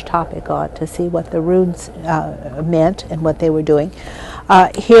research topic on, to see what the runes meant and what they were doing.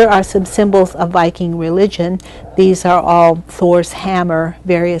 Here are some symbols of Viking religion. These are all Thor's hammer,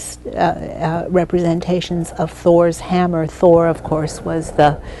 various representations of Thor's hammer. Thor, of course, was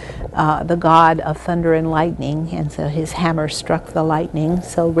the god of thunder and lightning, and so his hammer struck the lightning.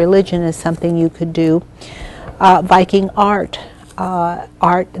 So religion is something you could do. Viking art.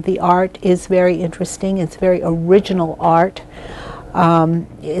 The art is very interesting. It's very original art.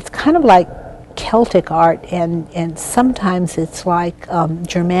 It's kind of like Celtic art, and sometimes it's like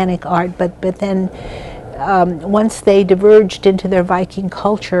Germanic art, but then once they diverged into their Viking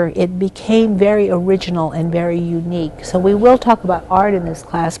culture, it became very original and very unique. So we will talk about art in this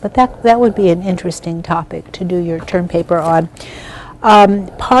class, but that would be an interesting topic to do your term paper on.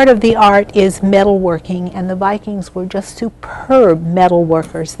 Part of the art is metalworking, and the Vikings were just superb metal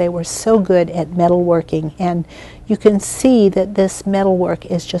workers. They were so good at metalworking, and you can see that this metalwork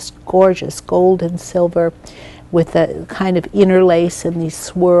is just gorgeous, gold and silver, with a kind of interlace and these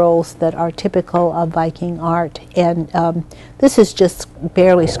swirls that are typical of Viking art. And this is just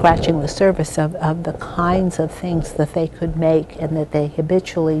barely scratching the surface of the kinds of things that they could make and that they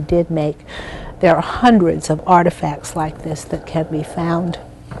habitually did make. There are hundreds of artifacts like this that can be found.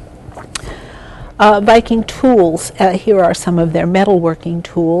 Viking tools, here are some of their metalworking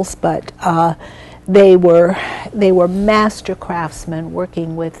tools, but they were master craftsmen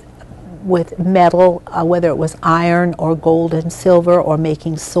working with metal, whether it was iron or gold and silver, or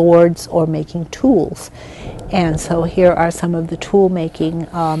making swords or making tools. And so here are some of the tool making,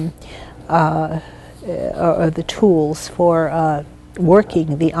 or the tools for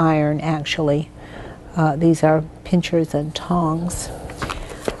working the iron, actually. These are pinchers and tongs.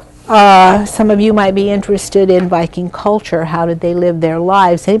 Some of you might be interested in Viking culture. How did they live their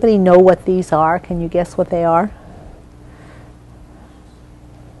lives? Anybody know what these are? Can you guess what they are?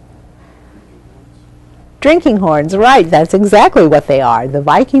 Drinking horns, right, that's exactly what they are. The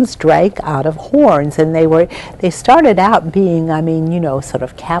Vikings drank out of horns, and they started out being, I mean, you know, sort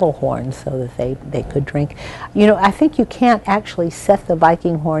of cattle horns so that they could drink. You know, I think you can't actually set the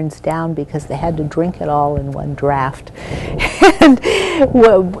Viking horns down because they had to drink it all in one draft. And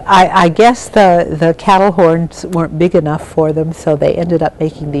well, I guess the cattle horns weren't big enough for them, so they ended up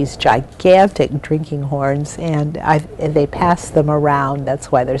making these gigantic drinking horns, and they passed them around.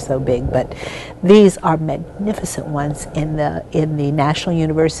 That's why they're so big. But these are magnificent ones in the National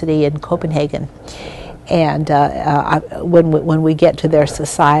University in Copenhagen. And when we get to their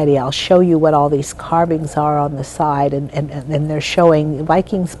society, I'll show you what all these carvings are on the side, and they're showing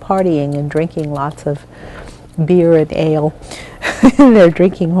Vikings partying and drinking lots of beer and ale in their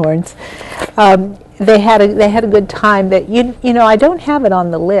drinking horns. They had a good time. That you know, I don't have it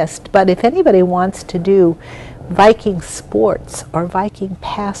on the list, but if anybody wants to do Viking sports or Viking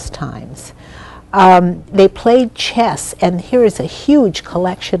pastimes, they played chess, and here is a huge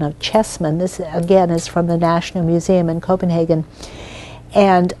collection of chessmen. This again is from the National Museum in Copenhagen,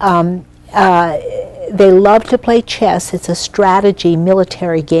 and they love to play chess. It's a strategy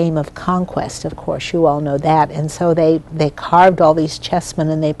military game of conquest, of course, you all know that, and so they carved all these chessmen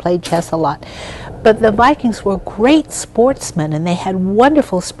and they played chess a lot. But the Vikings were great sportsmen, and they had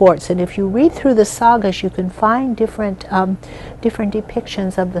wonderful sports, and if you read through the sagas, you can find different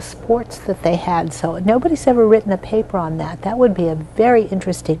depictions of the sports that they had. So nobody's ever written a paper on that. That would be a very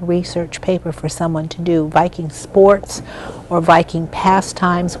interesting research paper for someone to do, Viking sports or Viking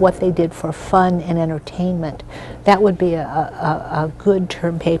pastimes, what they did for fun and entertainment. That would be a good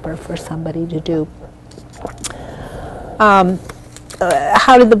term paper for somebody to do.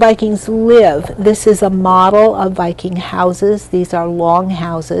 How did the Vikings live? This is a model of Viking houses. These are long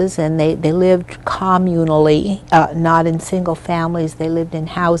houses, and they lived communally, not in single families. They lived in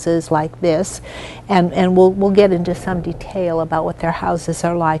houses like this, and we'll get into some detail about what their houses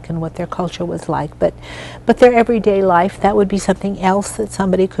are like and what their culture was like. But their everyday life, that would be something else that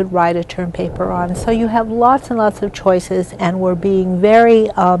somebody could write a term paper on. So you have lots and lots of choices, and we're being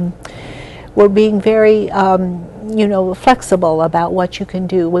very you know, flexible about what you can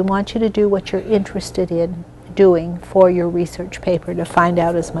do. We want you to do what you're interested in. doing for your research paper to find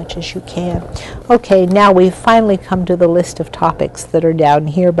out as much as you can. Okay, now we've finally come to the list of topics that are down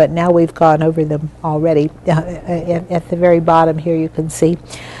here, but now we've gone over them already. At the very bottom here you can see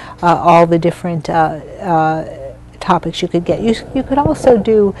all the different topics you could get. You could also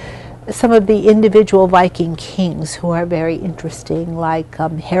do some of the individual Viking kings who are very interesting, like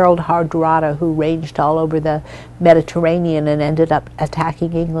Harold Hardrada, who ranged all over the Mediterranean and ended up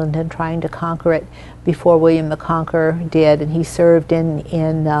attacking England and trying to conquer it before William the Conqueror did. And he served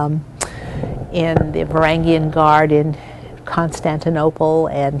in the Varangian Guard in Constantinople,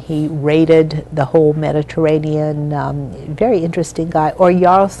 and he raided the whole Mediterranean. Very interesting guy. Or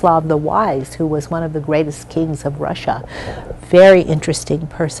Yaroslav the Wise, who was one of the greatest kings of Russia. Very interesting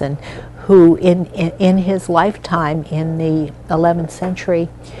person, who in his lifetime in the 11th century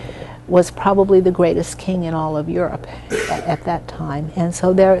was probably the greatest king in all of Europe at that time. And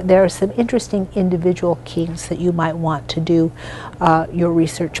so there are some interesting individual kings that you might want to do your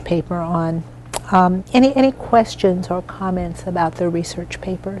research paper on. Any questions or comments about the research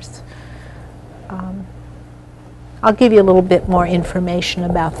papers? I'll give you a little bit more information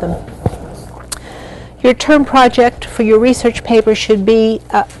about them. Your term project for your research paper should be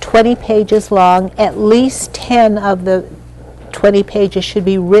 20 pages long. At least 10 of the 20 pages should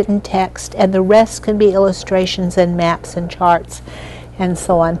be written text, and the rest can be illustrations and maps and charts and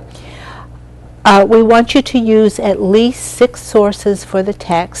so on. We want you to use at least 6 sources for the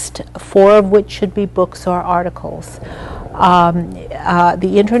text, 4 of which should be books or articles.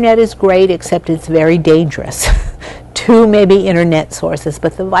 The internet is great, except it's very dangerous. 2 maybe internet sources,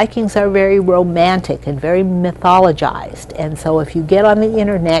 but the Vikings are very romantic and very mythologized, and so if you get on the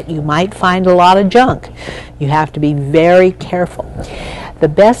internet you might find a lot of junk. You have to be very careful. The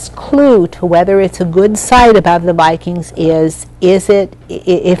best clue to whether it's a good site about the Vikings is if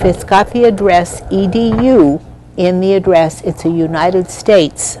it's got the address edu in the address, it's a United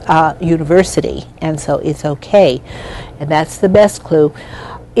States university, and so it's okay, and that's the best clue.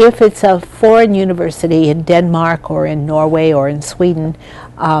 If it's a foreign university in Denmark or in Norway or in Sweden,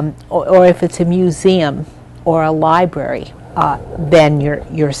 or if it's a museum or a library, then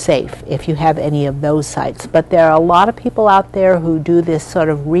you're safe if you have any of those sites. But there are a lot of people out there who do this sort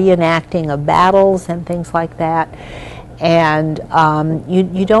of reenacting of battles and things like that, and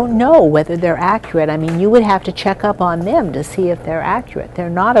you don't know whether they're accurate. I mean, you would have to check up on them to see if they're accurate. They're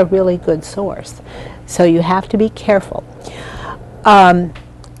not a really good source, so you have to be careful.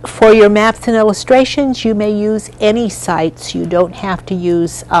 For your maps and illustrations, you may use any sites. You don't have to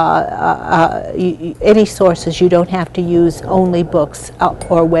use any sources. You don't have to use only books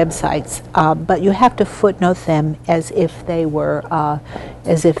or websites, but you have to footnote them as if they were a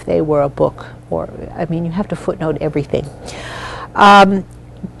book. Or I mean, you have to footnote everything.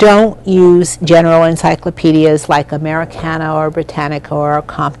 Don't use general encyclopedias like Americana or Britannica or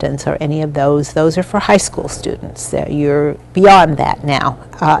Compton's or any of those. Those are for high school students. You're beyond that now.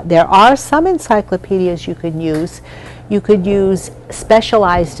 There are some encyclopedias you can use. You could use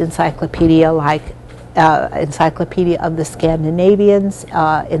specialized encyclopedia like Encyclopedia of the Scandinavians,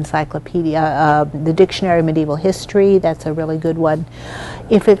 the Dictionary of Medieval History. That's a really good one.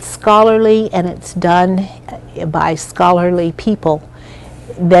 If it's scholarly and it's done by scholarly people,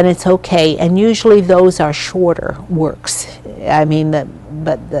 then it's okay, and usually those are shorter works. I mean,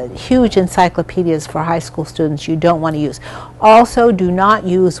 but the huge encyclopedias for high school students you don't want to use. Also, do not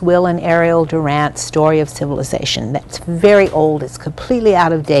use Will and Ariel Durant's Story of Civilization. That's very old, it's completely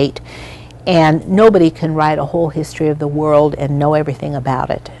out of date, and nobody can write a whole history of the world and know everything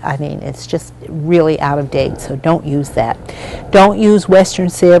about it. I mean, it's just really out of date, so don't use that. Don't use Western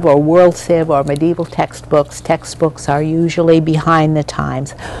Civ or World Civ or medieval textbooks. Textbooks are usually behind the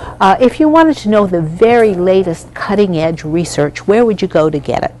times. If you wanted to know the very latest cutting-edge research, where would you go to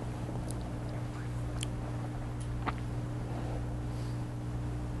get it?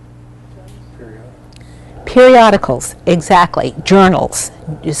 Periodicals, exactly. Journals,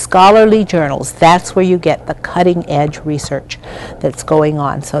 scholarly journals. That's where you get the cutting-edge research that's going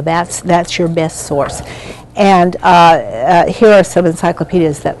on. So that's your best source. And here are some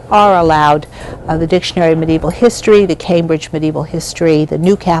encyclopedias that are allowed: the Dictionary of Medieval History, the Cambridge Medieval History, the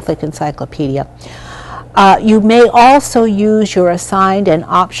New Catholic Encyclopedia. You may also use your assigned and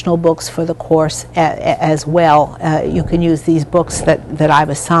optional books for the course as well. You can use these books that I've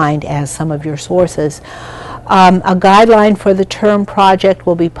assigned as some of your sources. A guideline for the term project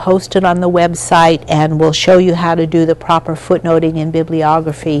will be posted on the website, and will show you how to do the proper footnoting and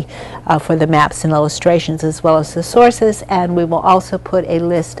bibliography for the maps and illustrations as well as the sources, and we will also put a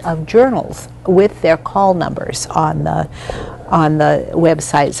list of journals with their call numbers on the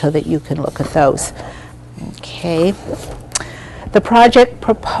website so that you can look at those. Okay. The project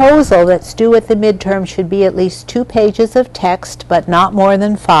proposal that's due at the midterm should be at least 2 pages of text, but not more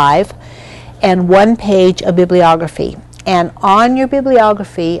than 5, and 1 page of bibliography. And on your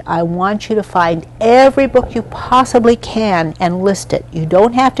bibliography, I want you to find every book you possibly can and list it. You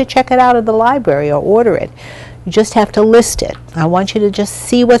don't have to check it out of the library or order it. You just have to list it. I want you to just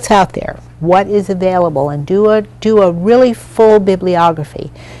see what's out there, what is available, and do a really full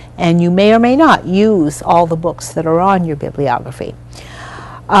bibliography. And you may or may not use all the books that are on your bibliography.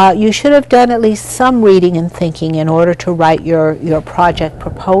 You should have done at least some reading and thinking in order to write your project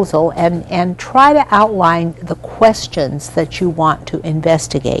proposal, and try to outline the questions that you want to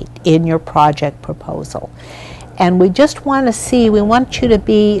investigate in your project proposal. And we just want to see, we want you to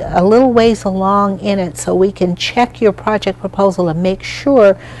be a little ways along in it so we can check your project proposal and make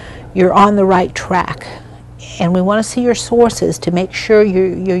sure you're on the right track. And we want to see your sources to make sure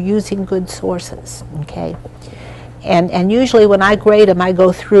you're using good sources, okay? And usually when I grade them, I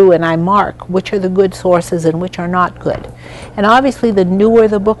go through and I mark which are the good sources and which are not good. And obviously the newer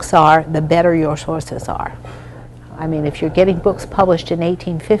the books are, the better your sources are. I mean, if you're getting books published in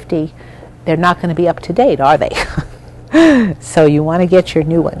 1850, they're not going to be up to date, are they? So you want to get your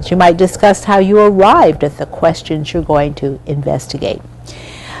new ones. You might discuss how you arrived at the questions you're going to investigate.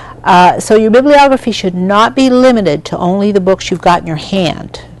 So your bibliography should not be limited to only the books you've got in your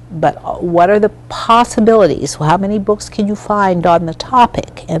hand, but what are the possibilities? Well, how many books can you find on the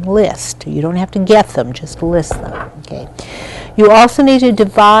topic and list? You don't have to get them, just list them. Okay. You also need to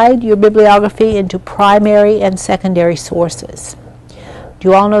divide your bibliography into primary and secondary sources. Do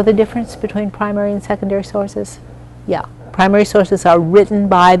you all know the difference between primary and secondary sources? Yeah. Primary sources are written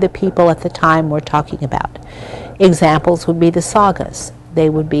by the people at the time we're talking about. Examples would be the sagas. They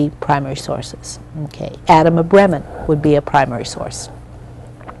would be primary sources. Okay. Adam of Bremen would be a primary source.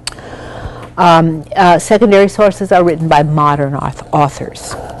 Secondary sources are written by modern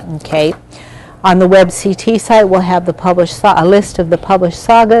authors. Okay. On the WebCT site, we'll have the a list of the published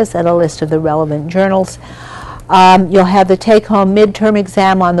sagas and a list of the relevant journals. You'll have the take-home midterm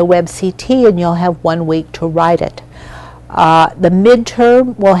exam on the WebCT, and you'll have 1 week to write it. The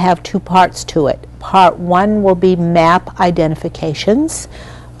midterm will have 2 parts to it. Part 1 will be map identifications.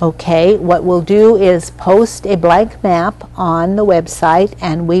 Okay, what we'll do is post a blank map on the website,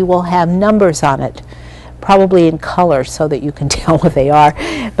 and we will have numbers on it, probably in color so that you can tell what they are.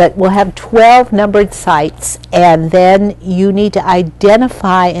 But we'll have 12 numbered sites, and then you need to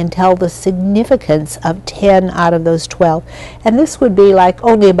identify and tell the significance of 10 out of those 12. And this would be like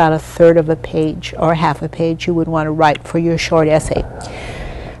only about 1/3 of a page or half a page you would want to write for your short essay.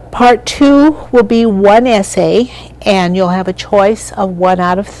 Part 2 will be 1 essay, and you'll have a choice of 1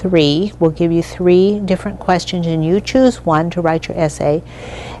 out of 3. We'll give you 3 different questions, and you choose 1 to write your essay.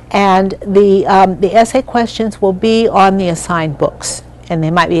 And the essay questions will be on the assigned books, and there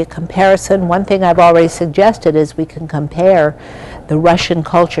might be a comparison. One thing I've already suggested is we can compare the Russian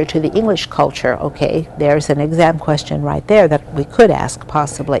culture to the English culture. Okay, there's an exam question right there that we could ask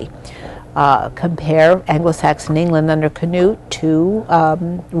possibly. Compare Anglo-Saxon England under Canute to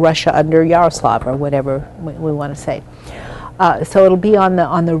Russia under Yaroslav, or whatever we want to say. So it'll be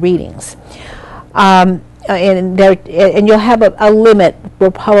on the readings. And you'll have a limit.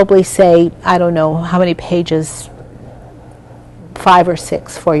 We'll probably say, I don't know how many pages, 5 or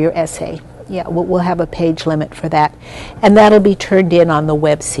 6 for your essay. Yeah, we'll have a page limit for that. And that'll be turned in on the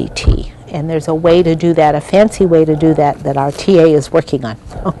WebCT. And there's a way to do that, a fancy way to do that our TA is working on.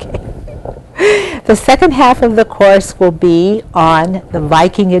 Okay. The second half of the course will be on the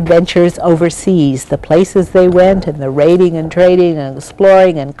Viking adventures overseas, the places they went, and the raiding and trading and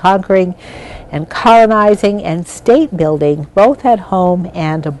exploring and conquering and colonizing and state building, both at home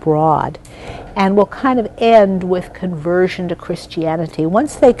and abroad. And we'll kind of end with conversion to Christianity.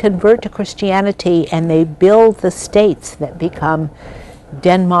 Once they convert to Christianity and they build the states that become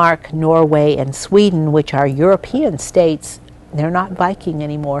Denmark, Norway, and Sweden, which are European states, they're not Viking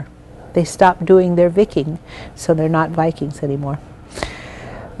anymore. They stopped doing their Viking, so they're not Vikings anymore.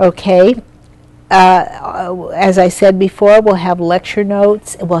 Okay. As I said before, we'll have lecture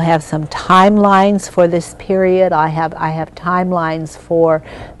notes. We'll have some timelines for this period. I have timelines for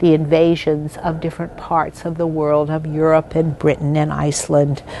the invasions of different parts of the world, of Europe and Britain and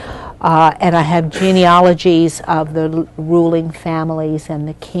Iceland. And I have genealogies of the ruling families and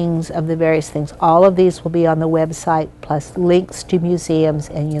the kings of the various things. All of these will be on the website, plus links to museums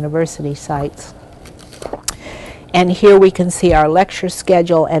and university sites. And here we can see our lecture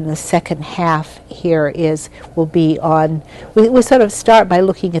schedule, and the second half here will be on, we sort of start by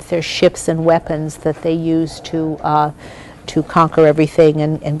looking at their ships and weapons that they use to to conquer everything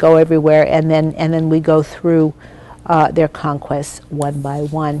and go everywhere, and then we go through their conquests one by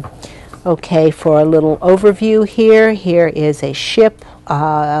one. Okay, for a little overview here is a ship,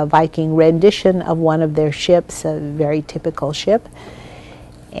 a Viking rendition of one of their ships, a very typical ship.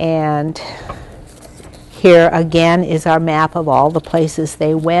 And here again is our map of all the places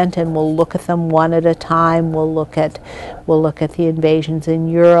they went, and we'll look at them one at a time. We'll look at the invasions in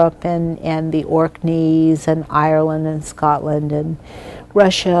Europe and the Orkneys and Ireland and Scotland and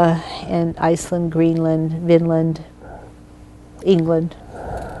Russia and Iceland, Greenland, Vinland, England,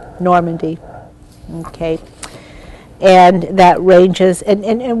 Normandy. Okay. And that ranges,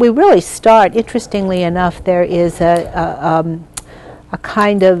 and we really start, interestingly enough, there is a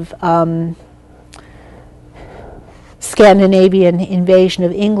kind of Scandinavian invasion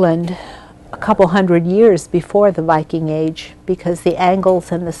of England a couple hundred years before the Viking Age, because the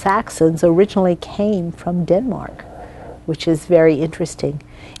Angles and the Saxons originally came from Denmark, which is very interesting.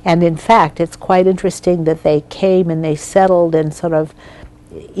 And in fact, it's quite interesting that they came and they settled and sort of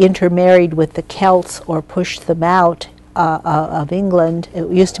intermarried with the Celts or pushed them out of England. It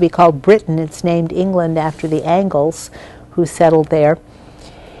used to be called Britain. It's named England after the Angles who settled there.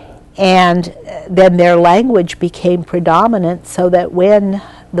 And then their language became predominant, so that when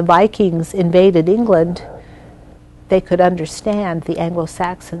the Vikings invaded England, they could understand the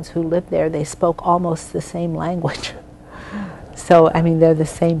Anglo-Saxons who lived there. They spoke almost the same language. So, I mean, they're the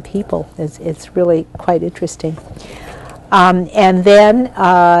same people. It's really quite interesting. And then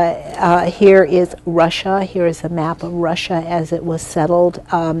here is Russia. Here is a map of Russia as it was settled.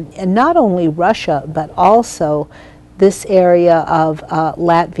 And not only Russia, but also this area of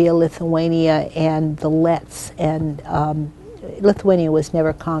Latvia, Lithuania, and the Lets. And Lithuania was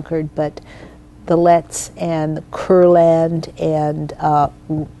never conquered, but the Lets and the Kurland and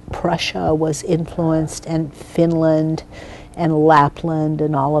Prussia was influenced, and Finland and Lapland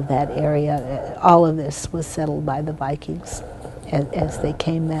and all of that area. All of this was settled by the Vikings as they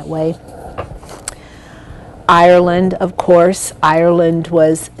came that way. Ireland, of course. Ireland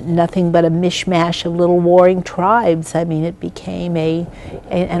was nothing but a mishmash of little warring tribes. I mean, it became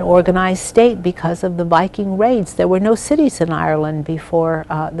an organized state because of the Viking raids. There were no cities in Ireland before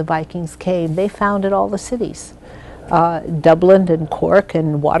the Vikings came. They founded all the cities. Dublin and Cork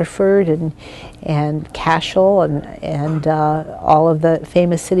and Waterford and Cashel and all of the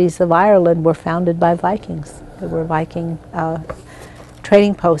famous cities of Ireland were founded by Vikings. They were Viking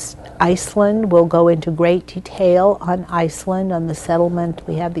trading posts. Iceland, we'll go into great detail on Iceland, on the settlement.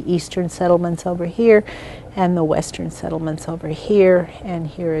 We have the eastern settlements over here and the western settlements over here, and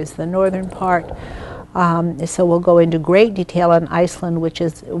here is the northern part. So we'll go into great detail on Iceland, which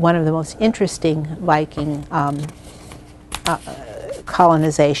is one of the most interesting Viking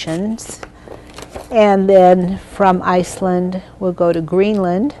colonizations. And then from Iceland, we'll go to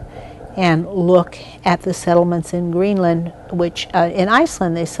Greenland and look at the settlements in Greenland, which in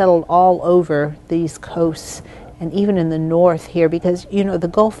Iceland they settled all over these coasts, and even in the north here, because you know the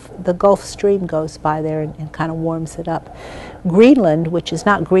Gulf Stream goes by there and kind of warms it up. Greenland, which is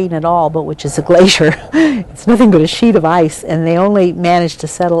not green at all, but which is a glacier, it's nothing but a sheet of ice, and they only managed to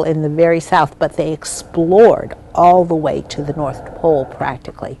settle in the very south, but they explored all the way to the North Pole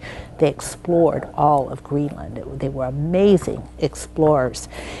practically. They explored all of Greenland. They were amazing explorers.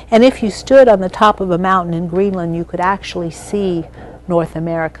 And if you stood on the top of a mountain in Greenland, you could actually see North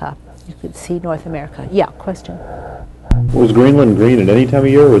America. You could see North America. Yeah, question? Was Greenland green at any time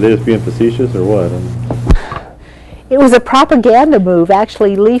of year, or were they just being facetious, or what? It was a propaganda move.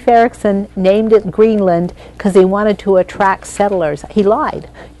 Actually, Leif Erikson named it Greenland because he wanted to attract settlers. He lied.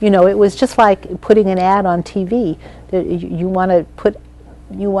 You know, it was just like putting an ad on TV. You want to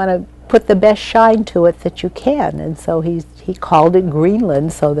put the best shine to it that you can, and so he called it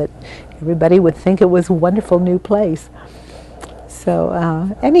Greenland so that everybody would think it was a wonderful new place. So,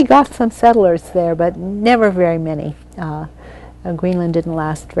 and he got some settlers there, but never very many. Greenland didn't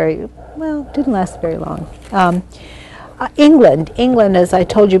last very long. England, as I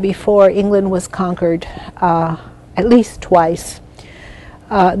told you before, England was conquered at least twice.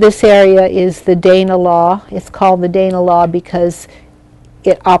 This area is the Danelaw. It's called the Danelaw because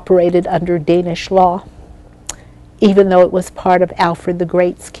it operated under Danish law, even though it was part of Alfred the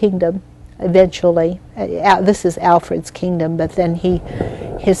Great's kingdom. Eventually, this is Alfred's kingdom, but then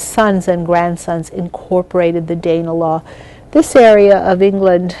his sons and grandsons incorporated the Danelaw. This area of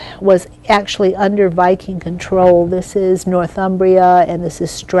England was actually under Viking control. This is Northumbria and this is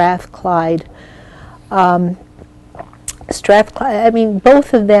Strathclyde. I mean,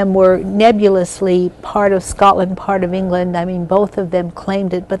 both of them were nebulously part of Scotland, part of England. I mean, both of them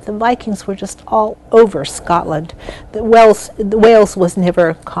claimed it, but the Vikings were just all over Scotland. Wales was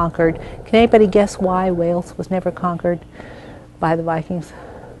never conquered. Can anybody guess why Wales was never conquered by the Vikings?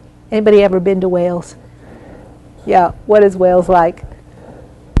 Anybody ever been to Wales? Yeah, what is Wales like?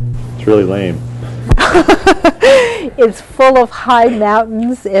 It's really lame. It's full of high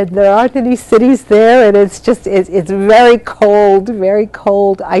mountains, and there aren't any cities there, and it's very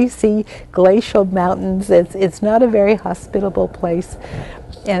cold, icy, glacial mountains. It's not a very hospitable place,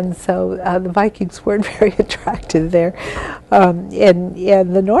 and so the Vikings weren't very attractive there, and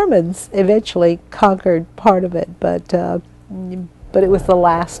the Normans eventually conquered part of it, but it was the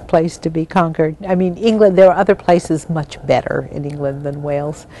last place to be conquered. I mean, England, there are other places much better in England than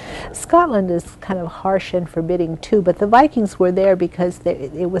Wales. Scotland is kind of harsh and forbidding too, but the Vikings were there because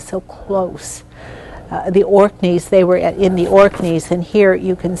it was so close. The Orkneys, they were in the Orkneys, and here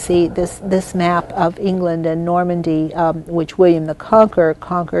you can see this map of England and Normandy, which William the Conqueror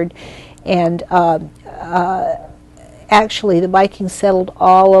conquered, and actually the Vikings settled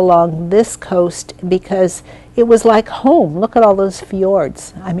all along this coast because it was like home. Look at all those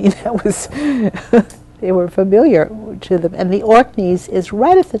fjords. I mean, that was they were familiar to them. And the Orkneys is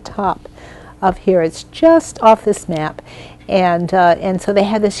right at the top of here. It's just off this map. And so they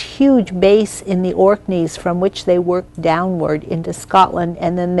had this huge base in the Orkneys from which they worked downward into Scotland,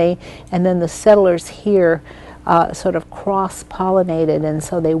 and then the settlers here sort of cross-pollinated, and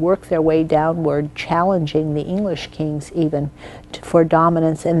so they worked their way downward, challenging the English kings even for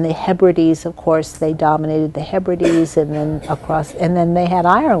dominance. And the Hebrides, of course, they dominated the Hebrides, and then they had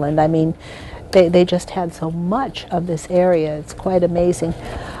Ireland. I mean, they just had so much of this area. It's quite amazing.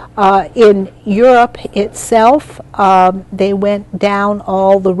 In Europe itself, they went down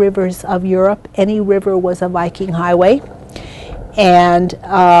all the rivers of Europe. Any river was a Viking highway. And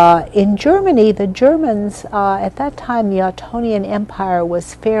in Germany, the Germans, at that time, the Ottonian Empire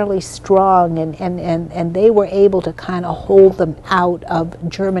was fairly strong, and they were able to kind of hold them out of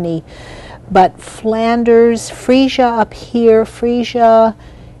Germany. But Flanders, Frisia up here, Frisia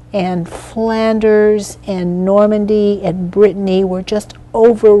and Flanders and Normandy and Brittany were just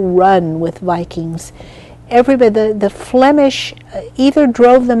overrun with Vikings. Everybody, the Flemish either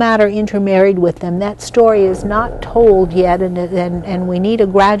drove them out or intermarried with them. That story is not told yet, and we need a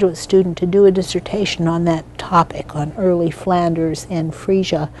graduate student to do a dissertation on that topic, on early Flanders and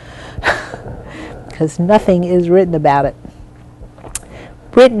Frisia, because nothing is written about it.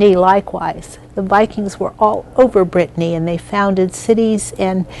 Brittany, likewise. The Vikings were all over Brittany, and they founded cities,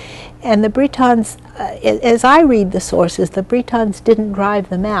 and the Britons, as I read the sources, the Britons didn't drive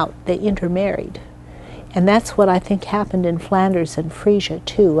them out. They intermarried. And that's what I think happened in Flanders and Frisia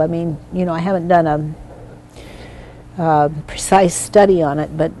too. I mean, you know, I haven't done a precise study on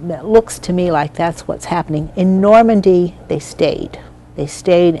it, but it looks to me like that's what's happening. In Normandy, they stayed. They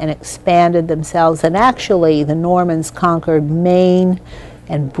stayed and expanded themselves. And actually, the Normans conquered Maine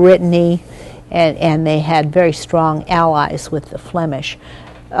and Brittany, and they had very strong allies with the Flemish.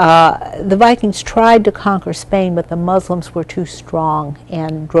 The Vikings tried to conquer Spain, but the Muslims were too strong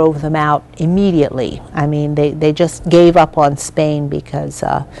and drove them out immediately. I mean, they just gave up on Spain because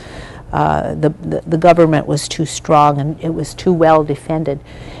the government was too strong and it was too well defended.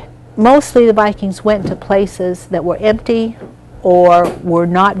 Mostly the Vikings went to places that were empty or were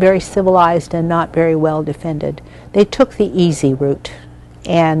not very civilized and not very well defended. They took the easy route,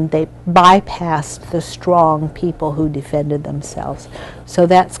 and they bypassed the strong people who defended themselves. So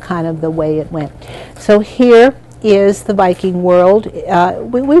that's kind of the way it went. So here is the Viking world.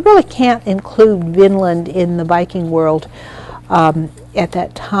 We really can't include Vinland in the Viking world at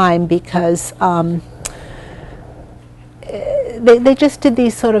that time because they just did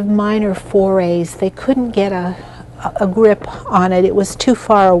these sort of minor forays. They couldn't get a grip on it. It was too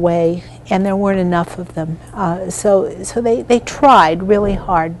far away, and there weren't enough of them. So they tried really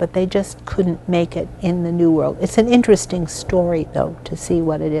hard, but they just couldn't make it in the New World. It's an interesting story, though, to see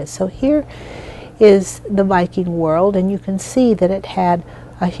what it is. So here is the Viking world, and you can see that it had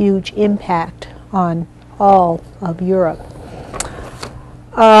a huge impact on all of Europe.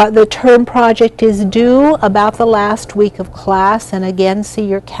 The term project is due about the last week of class, and again, see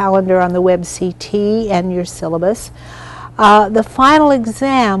your calendar on the WebCT and your syllabus. The final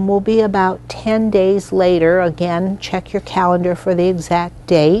exam will be about 10 days later. Again, check your calendar for the exact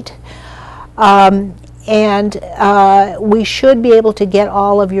date. We should be able to get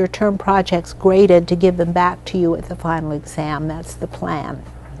all of your term projects graded to give them back to you at the final exam. That's the plan.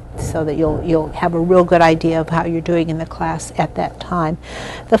 so that you'll have a real good idea of how you're doing in the class at that time.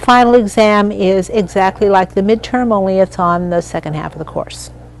 The final exam is exactly like the midterm, only it's on the second half of the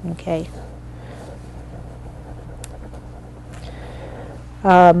course. Okay.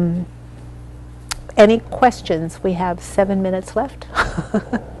 Any questions? We have 7 minutes left.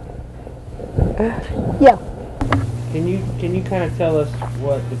 Yeah. Can you kind of tell us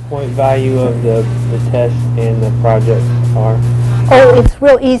what the point value of the test and the projects are? Oh, it's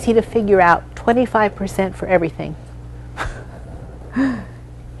real easy to figure out. 25% for everything.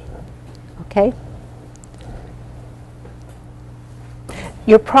 Okay?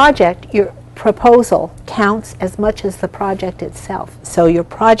 Your project, your proposal counts as much as the project itself. So your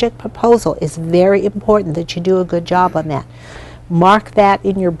project proposal is very important that you do a good job on that. Mark that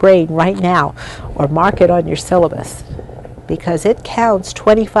in your brain right now, or mark it on your syllabus, because it counts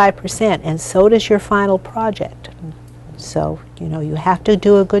 25%, and so does your final project. So, you know, you have to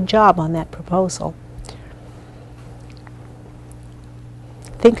do a good job on that proposal.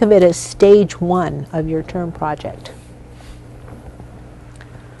 Think of it as stage 1 of your term project.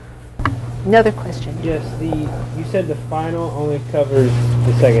 Another question? Yes, you said the final only covers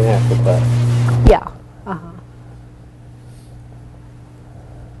the second half of the class. Yeah.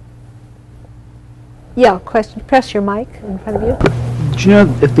 Yeah, question. Press your mic in front of you. Do you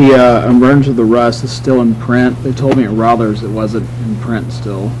know if the emergence of the rust is still in print? They told me at Rother's it wasn't in print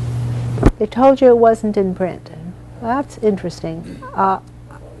still. They told you it wasn't in print. Well, that's interesting.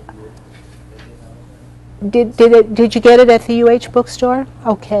 Did you get it at the UH bookstore?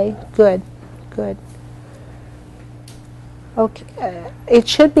 Okay, good. Okay, it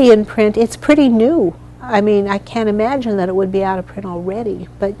should be in print. It's pretty new. I mean, I can't imagine that it would be out of print already,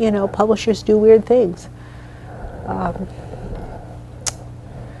 but you know, publishers do weird things.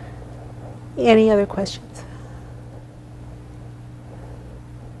 Any other questions?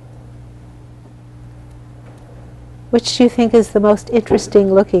 Which do you think is the most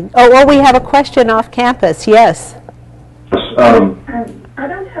interesting looking? Oh, we have a question off campus. Yes. I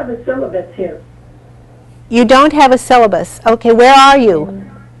don't have a syllabus here. You don't have a syllabus. Okay, where are you?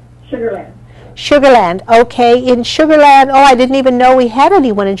 Sugarland. Sugarland. Okay, in Sugarland. Oh, I didn't even know we had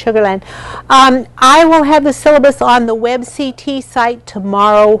anyone in Sugarland. I will have the syllabus on the WebCT site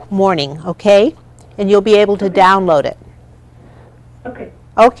tomorrow morning, okay? And you'll be able to download it. Okay.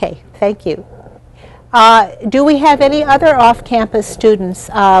 Okay, thank you. Do we have any other off-campus students?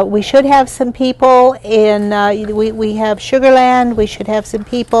 We should have some people in, we have Sugarland. We should have some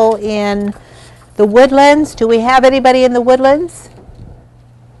people in the Woodlands. Do we have anybody in the Woodlands?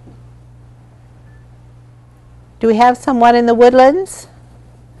 Do we have someone in the Woodlands?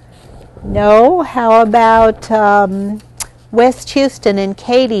 No. How about West Houston and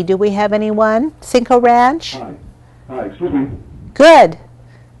Katy? Do we have anyone? Cinco Ranch? Hi, excuse me. Good.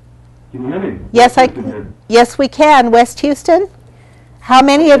 Can you hear me? Yes, we can. West Houston? How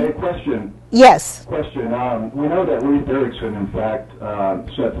many of... Question. Yes. Question. We know that Leif Erikson, in fact,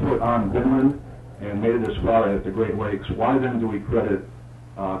 set foot on Vinland and made it as far as the Great Lakes. Why then do we credit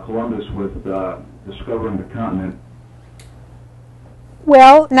Columbus with discovering the continent?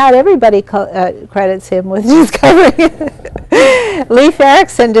 Well, not everybody credits him with discovering it. Leif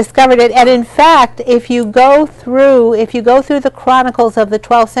Erikson discovered it, and in fact, if you go through the chronicles of the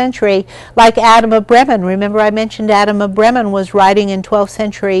 12th century, like Adam of Bremen, remember I mentioned Adam of Bremen was writing in 12th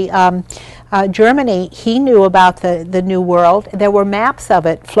century Germany. He knew about the New World. There were maps of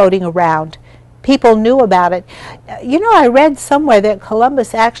it floating around. People knew about it. You know, I read somewhere that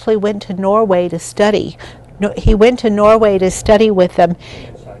Columbus actually went to Norway to study. He went to Norway to study with them.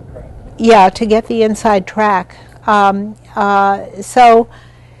 Yeah, to get the inside track. So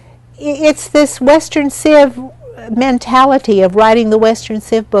it's this Western Civ mentality of writing the Western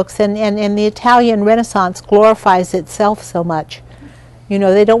Civ books, and the Italian Renaissance glorifies itself so much. You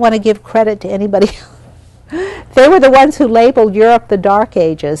know, they don't want to give credit to anybody. They were the ones who labeled Europe the Dark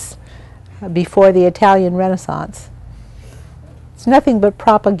Ages before the Italian Renaissance. It's nothing but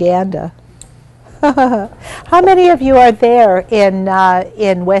propaganda. How many of you are there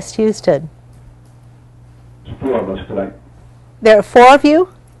in West Houston? There's 4 of us today. There are 4 of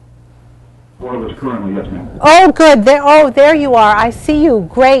you? 4 of us currently, yes, ma'am. Oh, good. There you are. I see you.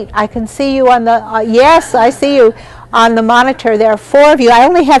 Great. I can see you on the, yes, I see you on the monitor. There are 4 of you. I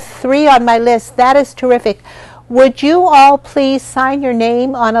only have 3 on my list. That is terrific. Would you all please sign your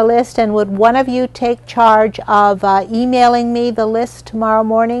name on a list, and would one of you take charge of emailing me the list tomorrow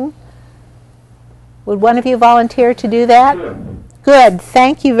morning? Would one of you volunteer to do that? Sure. Good.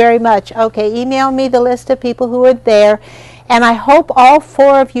 Thank you very much. Okay, email me the list of people who are there. And I hope all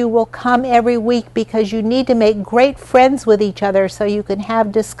 4 of you will come every week, because you need to make great friends with each other so you can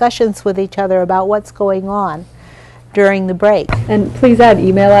have discussions with each other about what's going on during the break. And please add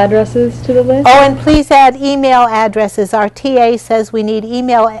email addresses to the list. Oh, and please add email addresses. Our TA says we need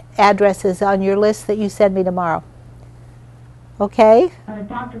email addresses on your list that you send me tomorrow. Okay?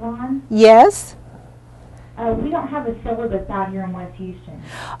 Dr. Vaughn, Yes? we don't have a syllabus out here in West Houston.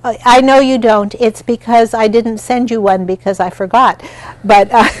 I know you don't. It's because I didn't send you one because I forgot. But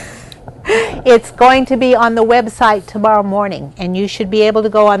it's going to be on the website tomorrow morning, and you should be able to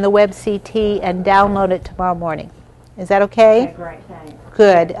go on the WebCT and download it tomorrow morning. Is that okay? Okay, great, thanks.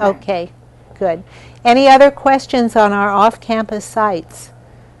 Good, okay, good. Any other questions on our off-campus sites?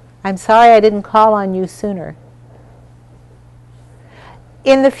 I'm sorry I didn't call on you sooner.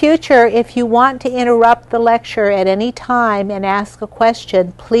 In the future, if you want to interrupt the lecture at any time and ask a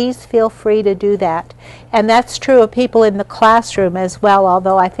question, please feel free to do that. And that's true of people in the classroom as well,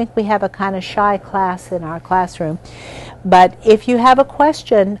 although I think we have a kind of shy class in our classroom. But if you have a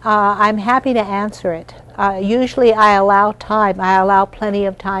question, I'm happy to answer it. Usually I allow time. I allow plenty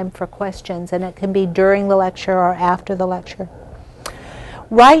of time for questions, and it can be during the lecture or after the lecture.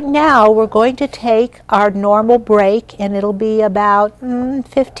 Right now, we're going to take our normal break, and it'll be about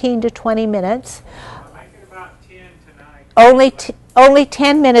 15 to 20 minutes. Only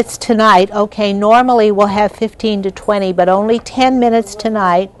 10 minutes tonight. Okay, normally we'll have 15 to 20, but only 10 minutes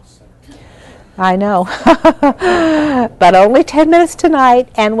tonight. I know. But only 10 minutes tonight,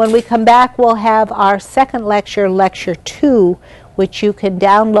 and when we come back, we'll have our second lecture, Lecture 2, which you can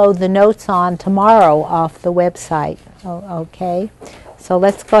download the notes on tomorrow off the website. Okay? So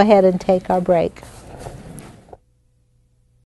let's go ahead and take our break.